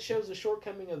think that shows the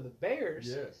shortcoming of the Bears.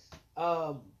 Yes.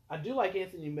 I do like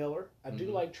Anthony Miller. I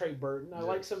do like Trey Burton. I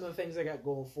like some of the things they got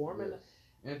going for him. Yes.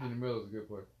 And Anthony Miller's a good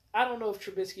player. I don't know if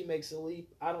Trubisky makes a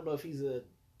leap. I don't know if he's a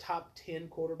top 10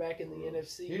 quarterback in the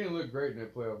NFC. He didn't look great in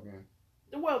that playoff game.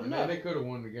 Well, no. They could have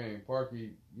won the game.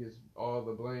 Parkey gets all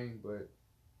the blame, but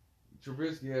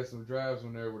Trubisky had some drives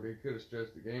on there where they could have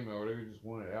stretched the game out, or they just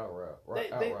won it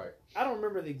outright. I don't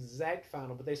remember the exact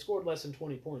final, but they scored less than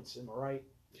 20 points. Am I right?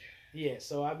 Yeah.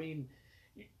 So, I mean,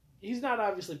 he's not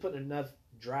obviously putting enough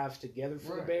drives together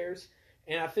for the Bears.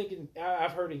 And I think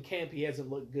I've heard in camp he hasn't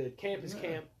looked good. Camp is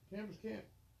camp. Camp is camp.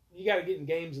 You got to get in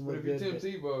games and look good. But if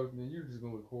you're Tim Tebow, then you're just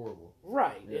going to look horrible.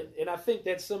 Right. Yeah. And I think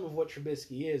that's some of what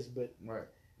Trubisky is. But right.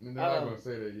 And they're not going to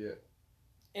say that yet.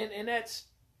 And that's...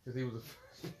 Because he was a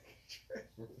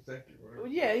second. Well,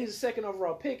 yeah, he's a second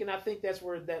overall pick, and I think that's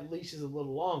where that leash is a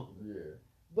little longer. Yeah.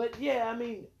 But, yeah, I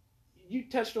mean, you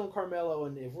touched on Carmelo,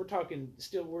 and if we're talking...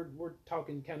 Still, we're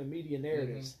talking kind of media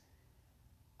narratives.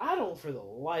 Mm-hmm. I don't, for the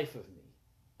life of me,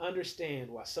 understand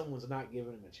why someone's not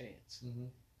giving him a chance. Mm-hmm.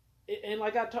 And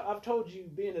like I've told you,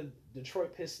 being a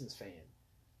Detroit Pistons fan,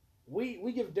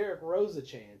 we give Derrick Rose a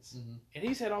chance, and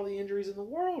he's had all the injuries in the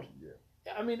world. Yeah.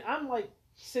 I mean, I'm like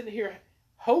sitting here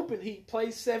hoping he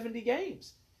plays 70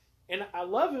 games. And I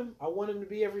love him. I want him to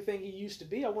be everything he used to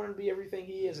be. I want him to be everything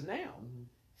he is now. Mm-hmm.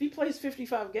 If he plays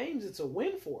 55 games, it's a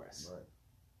win for us. Right.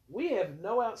 We have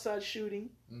no outside shooting.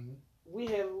 Mm-hmm. We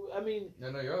have, I mean... I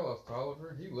know y'all lost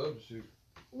Tolliver. He loved to shoot.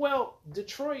 Well,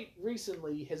 Detroit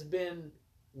recently has been...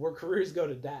 where careers go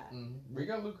to die. Mm-hmm. We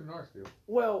got Luke Kennard still.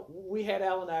 Well, we had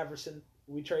Allen Iverson.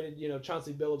 We traded,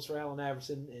 Chauncey Billups for Allen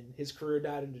Iverson, and his career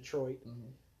died in Detroit.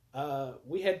 Mm-hmm.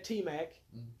 We had T-Mac.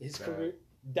 Mm-hmm. His career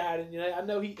died in, I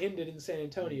know he ended in San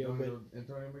Antonio, but...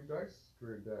 Antonio McDyess'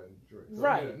 career died in Detroit. So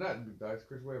right. Not McDyess,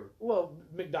 Chris Webber. Well,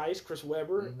 McDyess, Chris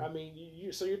Webber. Mm-hmm. I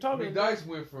mean, so you're talking... McDyess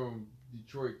went from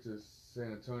Detroit to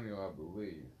San Antonio, I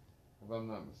believe, if I'm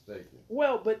not mistaken.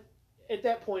 Well, but... At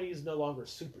that point, he's no longer a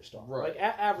superstar. Right.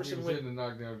 Like Iverson he was hitting the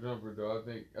knockdown jumper, though. I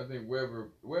think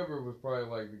Webber was probably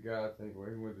like the guy. I think when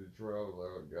he went to Detroit, I was like,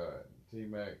 oh god,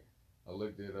 T-Mac. I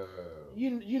looked at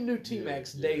You knew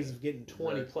T-Mac's days of getting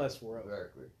 20 plus were over.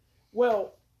 Exactly.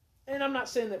 Well, and I'm not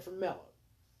saying that for Melo,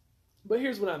 but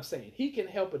here's what I'm saying: he can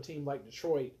help a team like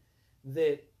Detroit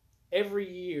that every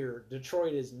year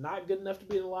Detroit is not good enough to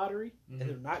be in the lottery, and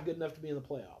they're not good enough to be in the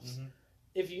playoffs. Mm-hmm.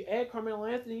 If you add Carmelo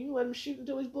Anthony, you let him shoot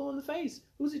until he's blue in the face.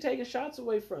 Who's he taking shots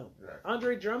away from? Exactly.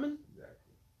 Andre Drummond?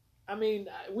 Exactly. I mean,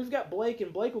 we've got Blake,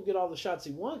 and Blake will get all the shots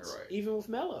he wants, even with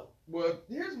Melo. Well,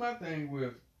 here's my thing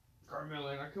with Carmelo,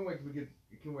 and I can't wait till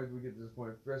we get to this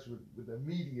point, especially with the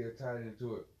media tied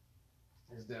into it.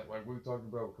 Is that like we talked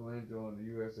about with Colangelo and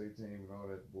the USA team and all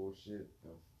that bullshit,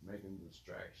 making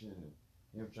distraction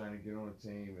and him trying to get on the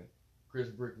team, and Chris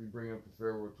Brickley bringing up the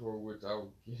farewell tour, which I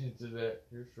will get into that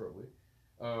here shortly.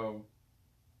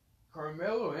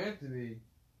 Carmelo Anthony,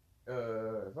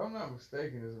 if I'm not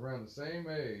mistaken, is around the same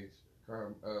age.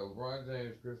 LeBron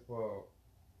James, Chris Paul.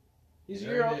 He's a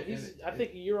year old. I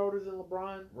think a year older than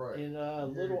LeBron, right? And a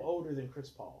little older than Chris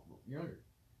Paul. Younger.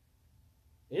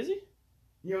 Is he?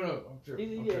 You don't know. I'm sure.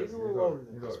 He's a little older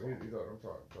than Chris Paul. He's older. I'm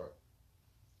sorry.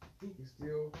 He can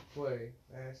still play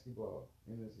basketball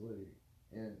in this league,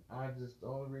 and the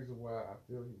only reason why I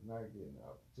feel he's not getting the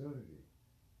opportunity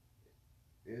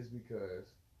is because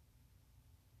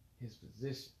his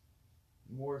position,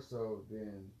 more so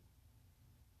than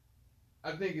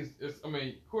I think it's I mean,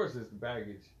 of course it's the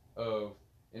baggage of,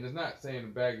 and it's not saying the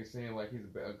baggage saying like he's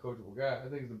a coachable guy. I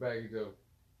think it's the baggage of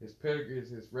his pedigree,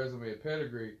 his resume and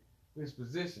pedigree, his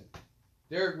position.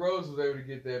 Derrick Rose was able to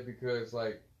get that because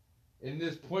like in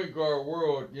this point guard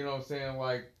world, you know what I'm saying,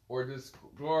 like, or this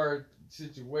guard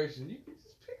situation, you can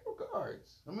just pick up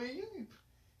guards. I mean,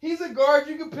 he's a guard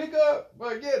you can pick up.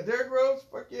 Like, yeah, Derrick Rose,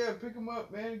 fuck yeah, pick him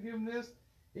up, man, give him this.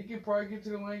 He can probably get to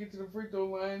the lane, get to the free throw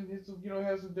line,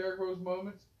 have some Derrick Rose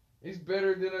moments. He's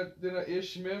better than a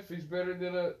Ish Smith. He's better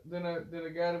than a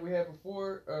guy that we had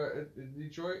before at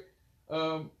Detroit.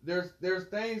 There's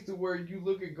things to where you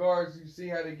look at guards, you see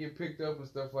how they get picked up and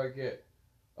stuff like that.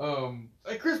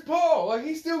 Like Chris Paul, like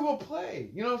he's still gonna play.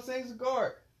 You know what I'm saying? He's a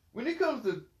guard. When it comes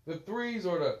to the threes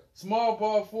or the small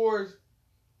ball fours,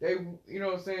 they, you know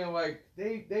what I'm saying, like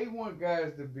they want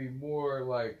guys to be more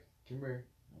like, come here,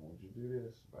 want you to do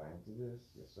this. Buy into this.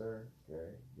 Yes, sir. Okay.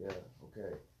 Yeah.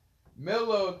 Okay.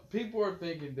 Melo, people are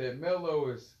thinking that Melo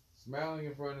is smiling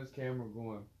in front of his camera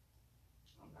going,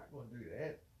 I'm not going to do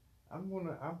that. I want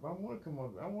to come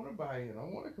up. I want to buy in. I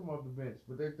want to come off the bench.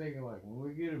 But they're thinking like, when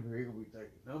we get him here, he's going to be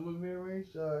taking number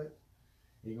mid-range shots.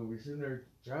 He's going to be sitting there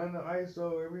trying to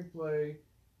ISO every play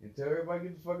and tell everybody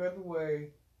get the fuck out the way.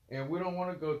 And we don't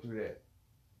want to go through that.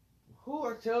 Who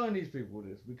are telling these people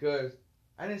this? Because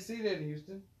I didn't see that in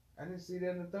Houston. I didn't see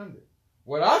that in the Thunder.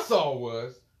 What I saw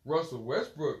was Russell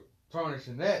Westbrook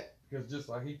tarnishing that, because just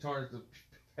like he tarnished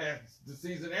the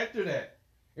season after that.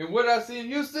 And what I see in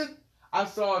Houston, I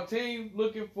saw a team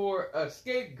looking for a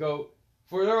scapegoat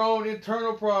for their own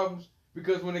internal problems,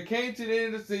 because when it came to the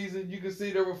end of the season, you could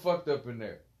see they were fucked up in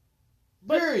there.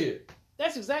 Period.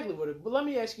 That's exactly what it. But let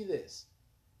me ask you this: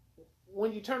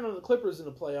 when you turn on the Clippers in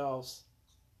the playoffs,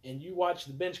 and you watch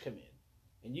the bench come in,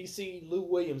 and you see Lou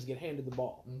Williams get handed the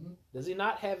ball, does he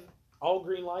not have all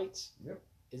green lights? Yep.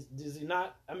 Does he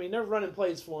not? I mean, they're running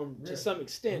plays for him to some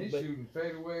extent. And he's shooting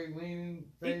fadeaway, leaning,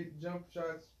 jump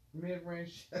shots,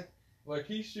 mid-range shots. Like,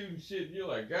 he's shooting shit. You're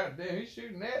like, God damn, he's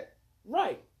shooting that?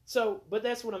 Right. So, but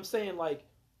that's what I'm saying. Like,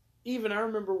 even I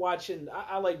remember watching,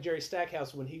 I like Jerry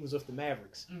Stackhouse when he was with the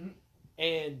Mavericks.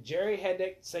 And Jerry had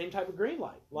that same type of green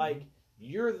light. Like,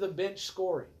 you're the bench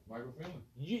scoring. Michael Finley.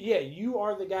 You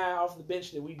are the guy off the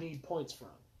bench that we need points from.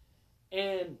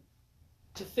 And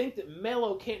to think that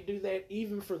Melo can't do that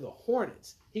even for the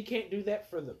Hornets, he can't do that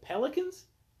for the Pelicans.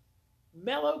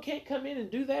 Melo can't come in and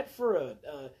do that for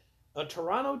a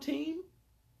Toronto team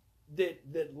that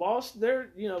lost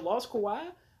lost Kawhi.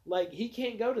 Like, he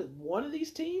can't go to one of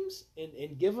these teams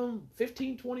and give them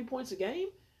 15, 20 points a game.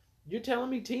 You're telling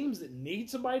me teams that need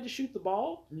somebody to shoot the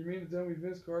ball? You mean to tell me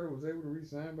Vince Carter was able to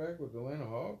re-sign back with the Atlanta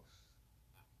Hawks?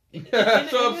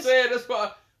 That's what I'm saying. That's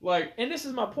why, like... And this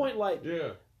is my point, like...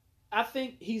 Yeah. I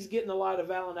think he's getting a lot of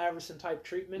Allen Iverson type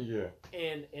treatment. Yeah.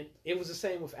 And it was the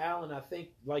same with Allen. I think,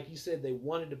 like you said, they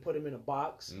wanted to put him in a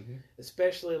box.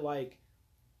 Especially, like...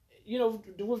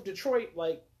 with Detroit,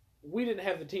 like, we didn't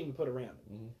have the team to put around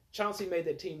him. Chauncey made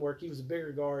that team work. He was a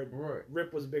bigger guard. Right.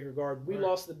 Rip was a bigger guard. We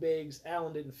lost the bigs.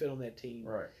 Allen didn't fit on that team.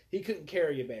 Right. He couldn't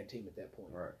carry a bad team at that point.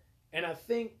 Right. And I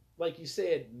think, like you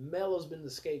said, Melo's been the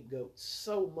scapegoat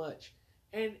so much.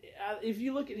 And if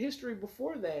you look at history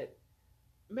before that,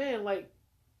 man, like,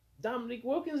 Dominique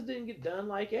Wilkins didn't get done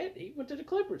like that. He went to the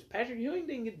Clippers. Patrick Ewing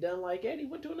didn't get done like that. He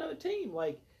went to another team.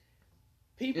 Like,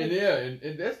 people...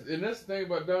 And that's the thing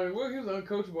about Dominique Wilkins. He was an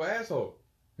uncoachable asshole.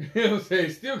 You know what I'm saying?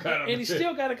 He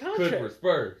still got a contract. Clippers,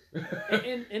 Spurs.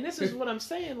 and this is what I'm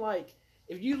saying. Like,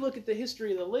 if you look at the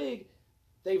history of the league,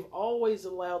 they've always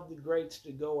allowed the greats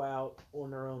to go out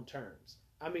on their own terms.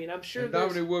 I mean, I'm sure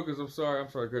Dominique Wilkins, I'm sorry,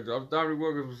 Dominique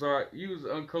Wilkins, I'm sorry. He was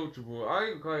uncoachable. I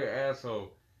didn't call you an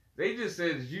asshole. They just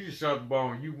said that you just shot the ball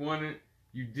when you wanted,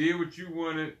 you did what you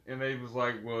wanted, and they was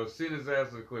like, well, send his ass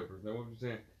to the Clippers. Know what I'm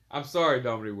saying? I'm sorry,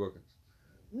 Dominique Wilkins.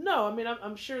 No, I mean,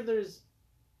 I'm sure there's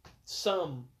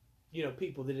some,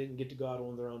 people that didn't get to go out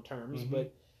on their own terms,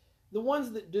 but the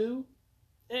ones that do,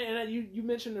 and you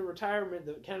mentioned the retirement,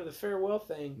 the kind of the farewell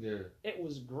thing. Yeah, it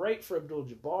was great for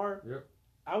Abdul-Jabbar. Yep.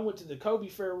 I went to the Kobe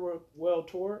farewell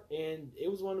tour, and it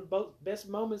was one of the best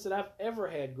moments that I've ever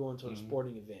had going to a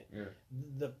sporting event. Yeah.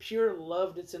 The pure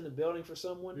love that's in the building for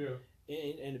someone,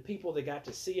 and the people that got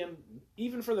to see him,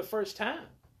 even for the first time,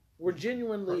 were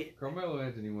genuinely... Carmelo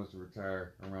Anthony wants to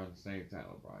retire around the same time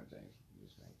LeBron James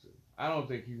was going to. I don't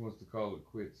think he wants to call it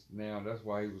quits now. That's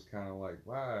why he was kind of like,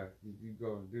 why did you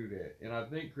go and do that? And I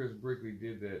think Chris Brickley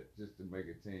did that just to make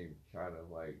a team try to,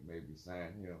 like, maybe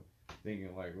sign him.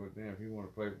 Thinking like, well, damn, if he want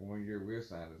to play for 1 year, we'll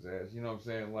sign his ass. You know what I'm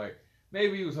saying? Like,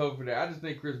 maybe he was hoping for that. I just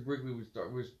think Chris Brickley was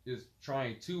just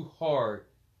trying too hard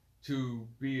to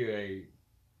be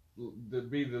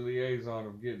the liaison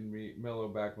of getting Melo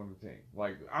back on the team.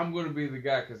 Like, I'm going to be the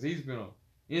guy, because he's been on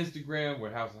Instagram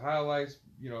with House of Highlights,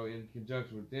 in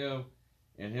conjunction with them,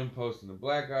 and him posting the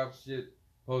Black Ops shit,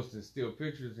 posting still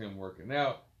pictures of him working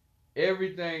out.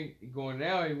 Everything going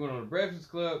now, he went on the Breakfast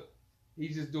Club.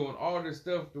 He's just doing all this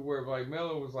stuff to where, like,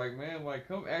 Melo was like, man, like,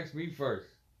 come ask me first.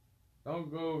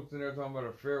 Don't go sitting there talking about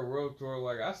a farewell tour.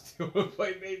 Like, I still want to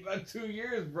play maybe about 2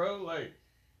 years, bro. Like,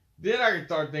 then I can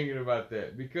start thinking about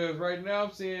that. Because right now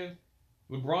I'm seeing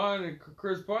LeBron and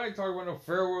Chris Paul ain't talking about no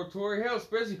farewell tour. Hell,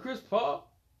 especially Chris Paul.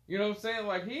 You know what I'm saying?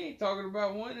 Like, he ain't talking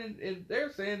about one, and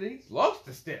they're saying that he's lost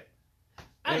a step.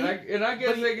 And I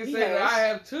guess they can say that I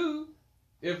have too,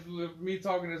 if me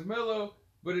talking as Melo.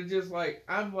 But it's just like,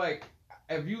 I'm like,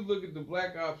 if you look at the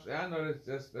Black Ops, I know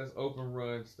that's open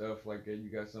run stuff like that. You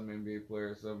got some NBA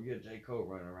players, some you got J. Cole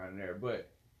running around there. But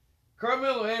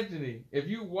Carmelo Anthony, if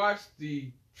you watch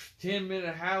the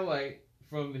 10-minute highlight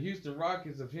from the Houston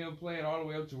Rockets of him playing all the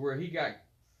way up to where he got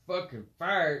fucking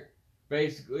fired,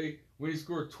 basically, when he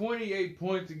scored 28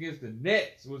 points against the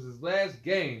Nets, was his last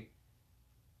game.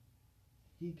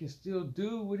 He can still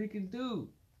do what he can do.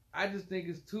 I just think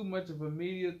it's too much of a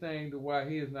media thing to why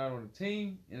he is not on the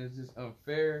team, and it's just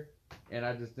unfair. And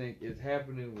I just think it's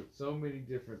happening with so many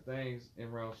different things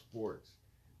around sports.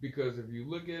 Because if you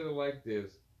look at it like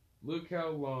this, look how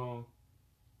long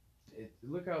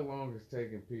it's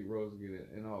taken Pete Rose to get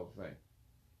in Hall of Fame.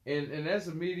 And that's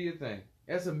a media thing.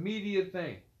 That's a media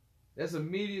thing.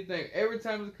 Every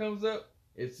time it comes up,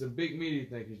 it's a big media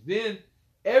thing. Because then,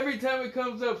 every time it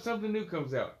comes up, something new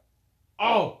comes out.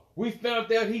 Oh, we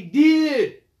found out he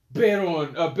did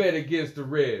bet against the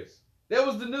Reds. That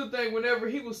was the new thing. Whenever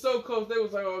he was so close, they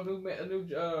was like, "Oh,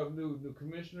 new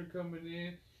commissioner coming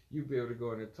in. You'll be able to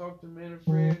go in and talk to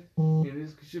Manfred, and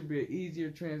this should be an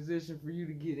easier transition for you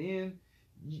to get in.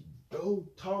 You go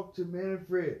talk to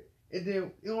Manfred." And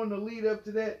then on the lead up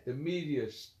to that, the media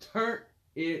turned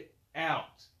it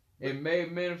out and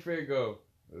made Manfred go,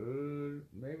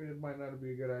 maybe that might not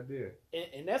be a good idea.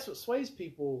 And that's what sways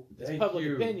people as public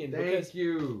opinion. Thank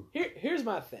you. Here's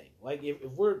my thing. Like, if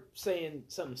we're saying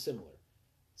something similar.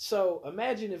 So,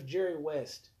 imagine if Jerry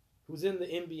West, who's in the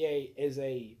NBA as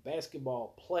a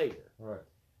basketball player. Right.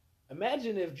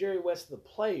 Imagine if Jerry West, the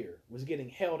player, was getting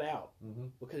held out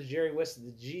because Jerry West,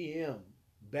 the GM,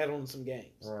 bet on some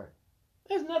games. Right.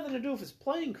 It has nothing to do with his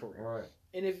playing career. Right.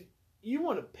 And if you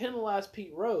want to penalize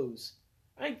Pete Rose,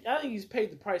 I think he's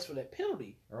paid the price for that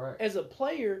penalty. Right. As a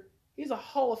player, he's a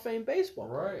Hall of Fame baseball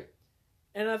player. Right.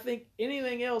 And I think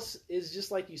anything else is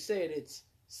just like you said. It's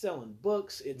selling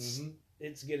books.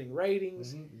 It's getting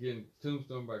ratings. Getting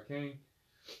tombstone by Kane.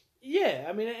 Yeah,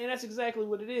 I mean, and that's exactly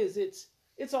what it is.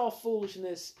 It's all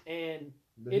foolishness, and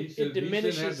it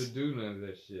diminishes. He shouldn't have to do none of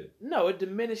that shit. No, it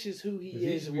diminishes who he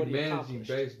is and what he accomplished. He should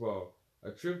be managing baseball. A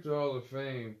trip to Hall of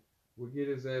Fame would get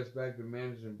his ass back to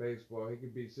managing baseball. He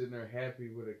could be sitting there happy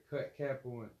with a cut cap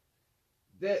on.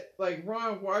 That, like,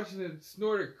 Ron Washington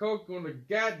snorted coke on the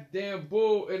goddamn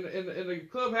bull in the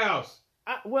clubhouse.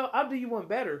 I'll do you one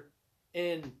better.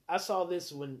 And I saw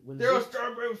this when Daryl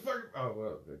Strawberry was fucking. Oh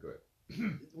well, go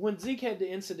ahead. When Zeke had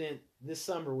the incident this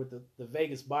summer with the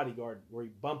Vegas bodyguard where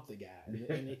he bumped the guy,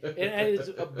 and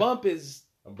a bump is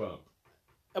a bump.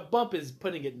 A bump is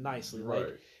putting it nicely. Right.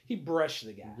 Like, he brushed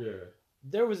the guy. Yeah.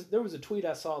 There was a tweet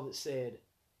I saw that said,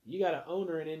 "You got an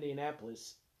owner in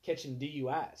Indianapolis catching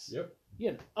DUIs." Yep.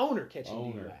 You got an owner catching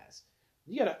DUIs.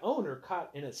 You got an owner caught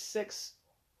in a sex.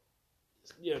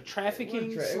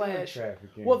 Trafficking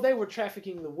 / Well, they were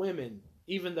trafficking the women,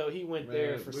 even though he went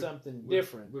there for something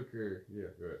different. Look here, yeah,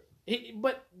 go ahead.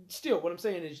 But still, what I'm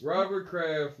saying is, Robert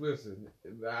Kraft. Listen,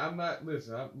 I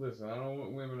don't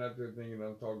want women out there thinking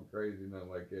I'm talking crazy, nothing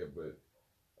like that. But,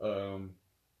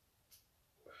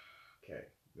 okay,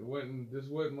 this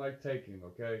wasn't like Taken.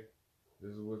 Okay,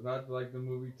 this was not like the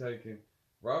movie Taken.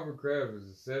 Robert Kraft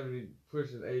is a 70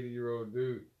 pushing 80-year-old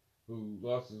dude who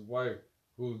lost his wife,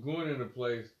 who was going in a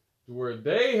place to where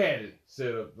they had it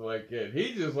set up like that.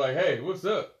 He just like, hey, what's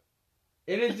up?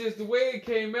 And it just, the way it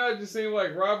came out, it just seemed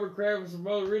like Robert Kraft and some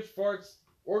other rich farts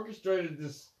orchestrated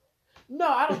this. No,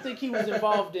 I don't think he was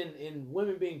involved in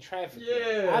women being trafficked.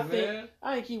 Yeah,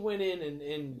 I think he went in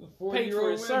and paid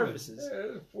for his services.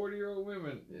 Yeah, 40-year-old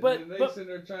women. But and they sitting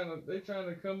there trying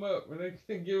to come up and they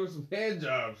can give us some hand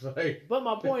jobs. Like. But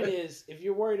my point is, if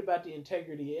you're worried about the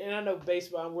integrity, and I know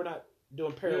baseball, we're not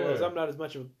doing parallels. Yeah. I'm not as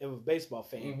much of a baseball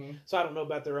fan, so I don't know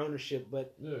about their ownership.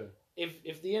 But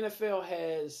if the NFL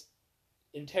has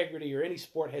integrity, or any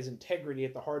sport has integrity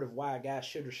at the heart of why a guy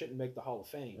should or shouldn't make the Hall of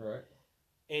Fame, right?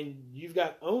 And you've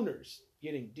got owners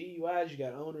getting DUIs, you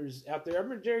got owners out there. I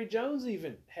remember Jerry Jones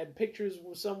even had pictures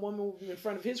with some woman in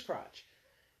front of his crotch.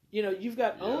 You've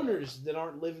got owners that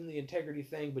aren't living the integrity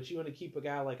thing, but you want to keep a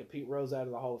guy like a Pete Rose out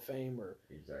of the Hall of Fame, or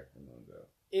exactly, no doubt.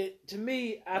 To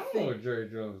me, I think don't know what Jerry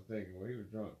Jones was thinking when he was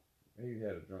drunk. He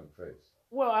had a drunk face.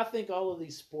 Well, I think all of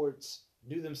these sports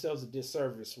do themselves a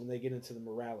disservice when they get into the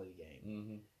morality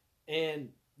game, and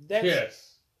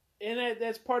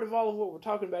that's part of all of what we're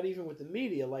talking about, even with the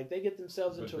media. Like, they get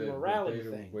themselves into a morality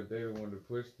thing. But they don't want to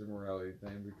push the morality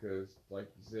thing because, like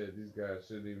you said, these guys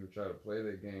shouldn't even try to play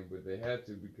that game, but they had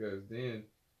to, because then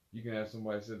you can have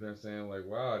somebody sit there and saying like,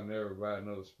 "Wow, I'd never buy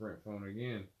another Sprint phone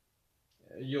again."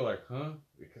 You're like, huh?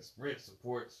 Because Sprint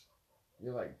supports.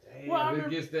 You're like, damn, it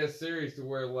gets that serious to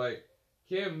where, like,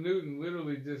 Cam Newton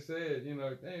literally just said, damn,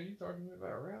 you talking to me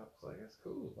about routes? Like, that's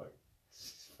cool. Like,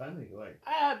 it's funny. Like,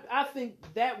 I think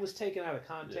that was taken out of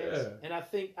context, and I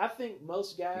think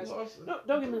most guys.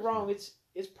 Don't get me wrong.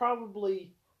 It's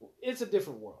probably it's a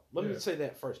different world. Let me say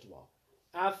that first of all.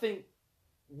 I think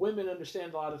women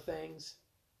understand a lot of things,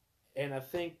 and I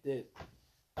think that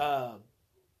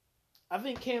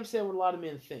Cam said what a lot of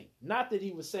men think. Not that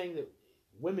he was saying that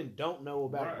women don't know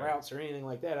about routes or anything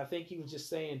like that. I think he was just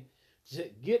saying to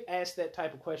get asked that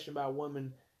type of question by a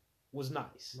woman was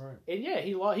nice. Right. And yeah,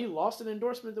 he lost an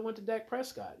endorsement that went to Dak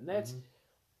Prescott, and that's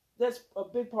a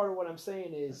big part of what I'm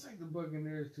saying is. It's like the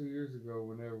Buccaneers 2 years ago.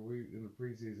 Whenever we in the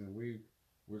preseason, we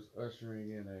was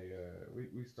ushering in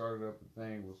we started up a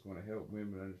thing was going to help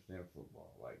women understand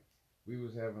football. Like we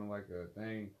was having like a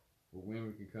thing where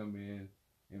women could come in.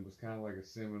 And it was kind of like a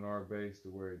seminar based to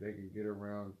where they could get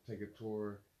around, take a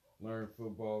tour, learn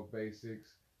football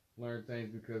basics, learn things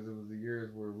because it was the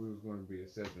years where we was going to be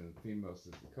accepting the female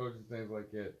assistant coaches, things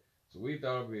like that. So we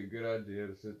thought it would be a good idea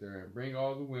to sit there and bring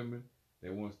all the women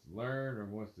that wants to learn or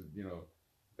wants to,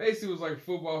 basically it was like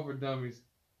football for dummies.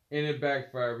 And it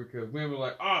backfired because women were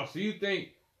like, oh, so you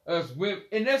think us women,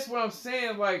 and that's what I'm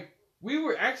saying, like we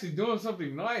were actually doing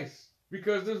something nice.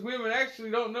 Because those women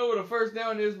actually don't know what a first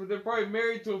down is, but they're probably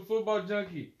married to a football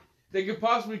junkie. They could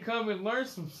possibly come and learn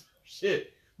some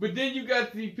shit. But then you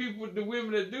got the people, the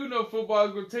women that do know football,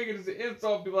 going to take it as an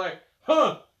insult, be like,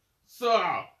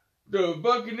 so the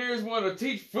Buccaneers want to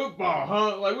teach football,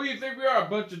 huh? Like, what do you think we are, a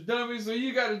bunch of dummies? So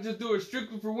you got to just do it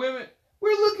strictly for women?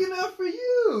 We're looking out for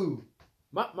you.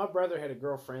 My brother had a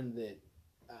girlfriend that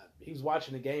he was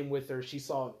watching a game with her. She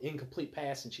saw an incomplete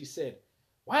pass, and she said,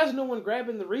 why is no one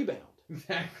grabbing the rebound?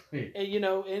 Exactly. And,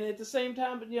 and at the same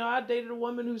time, I dated a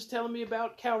woman who's telling me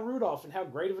about Cal Rudolph and how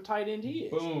great of a tight end he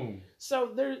is. Boom.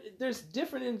 So there's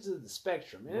different ends of the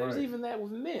spectrum. And there's even that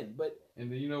with men.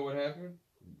 And then you know what happened?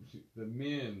 The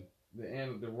men,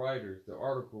 the writers, the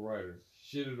article writers,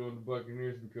 shitted on the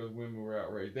Buccaneers because women were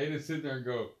outraged. They didn't sit there and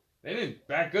go, they didn't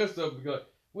back us up because,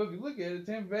 well, if you look at it,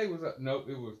 Tampa Bay was up. Nope,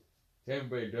 it was Tampa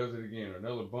Bay does it again. Or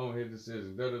another bonehead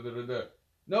decision. Da-da-da-da-da.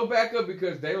 No backup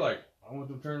because they like, I want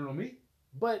them turning on me.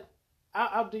 But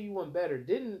I'll do you one better.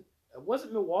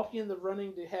 Wasn't Milwaukee in the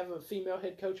running to have a female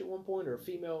head coach at one point or a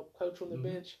female coach on the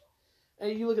bench?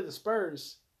 And you look at the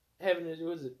Spurs having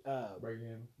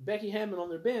Becky Hammond on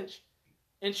their bench,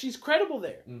 and she's credible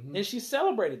there, and she's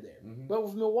celebrated there. But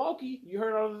with Milwaukee, you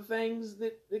heard all the things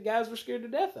that the guys were scared to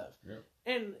death of. Yep.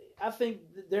 And I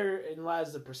think that therein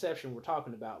lies the perception we're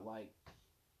talking about. Like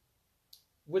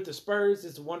with the Spurs,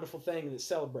 it's a wonderful thing and it's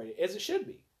celebrated, as it should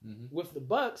be. With the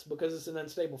Bucks, because it's an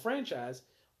unstable franchise,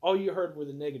 all you heard were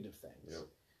the negative things. Yep.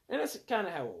 And that's kind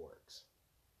of how it works.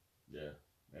 Yeah,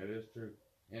 that is true.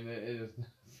 And it is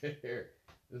not fair.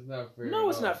 It's not fair. No,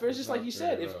 it's not fair. It's just like you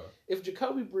said. If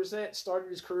Jacoby Brissett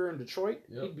started his career in Detroit,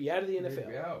 he'd be out of the NFL. He'd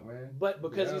be out, man. But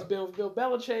because he's been with Bill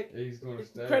Belichick, he's going to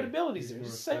stay. Credibility's there.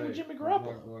 It's the same with Jimmy Garoppolo.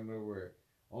 He's not going nowhere.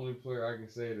 Only player I can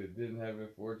say that didn't have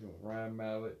it fortune was Ryan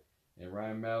Mallett. And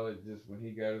Ryan Mallett, just when he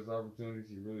got his opportunities,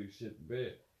 he really shit the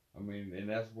bed. I mean, and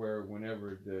that's where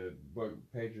whenever the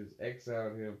Patriots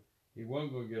exiled him, he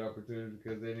wasn't going to get opportunities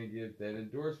because they didn't get that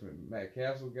endorsement. Matt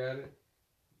Castle got it.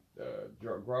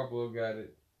 Garoppolo got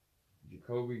it.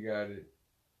 Jacoby got it.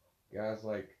 Guys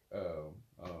like,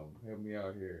 help me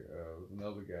out here. Was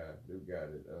another guy who got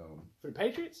it. For the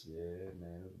Patriots? Yeah,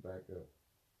 man, it was backup.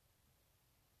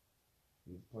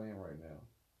 He's playing right now.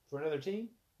 For another team?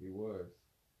 He was.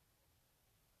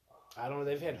 I don't know.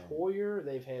 They've had Hoyer.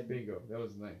 They've had Bingo. That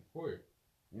was his name, Hoyer.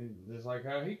 And just like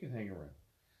how he can hang around.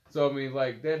 So I mean,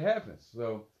 like that happens.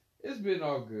 So it's been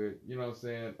all good. You know what I'm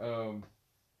saying?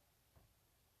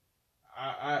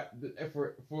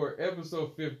 For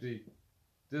episode 50,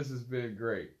 this has been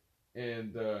great,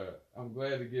 and I'm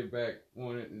glad to get back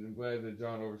on it, and I'm glad that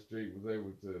John Overstreet was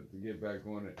able to get back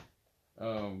on it.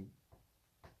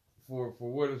 For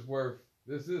what it's worth,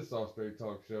 this is Soss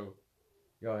Talk Show.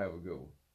 Y'all have a good one.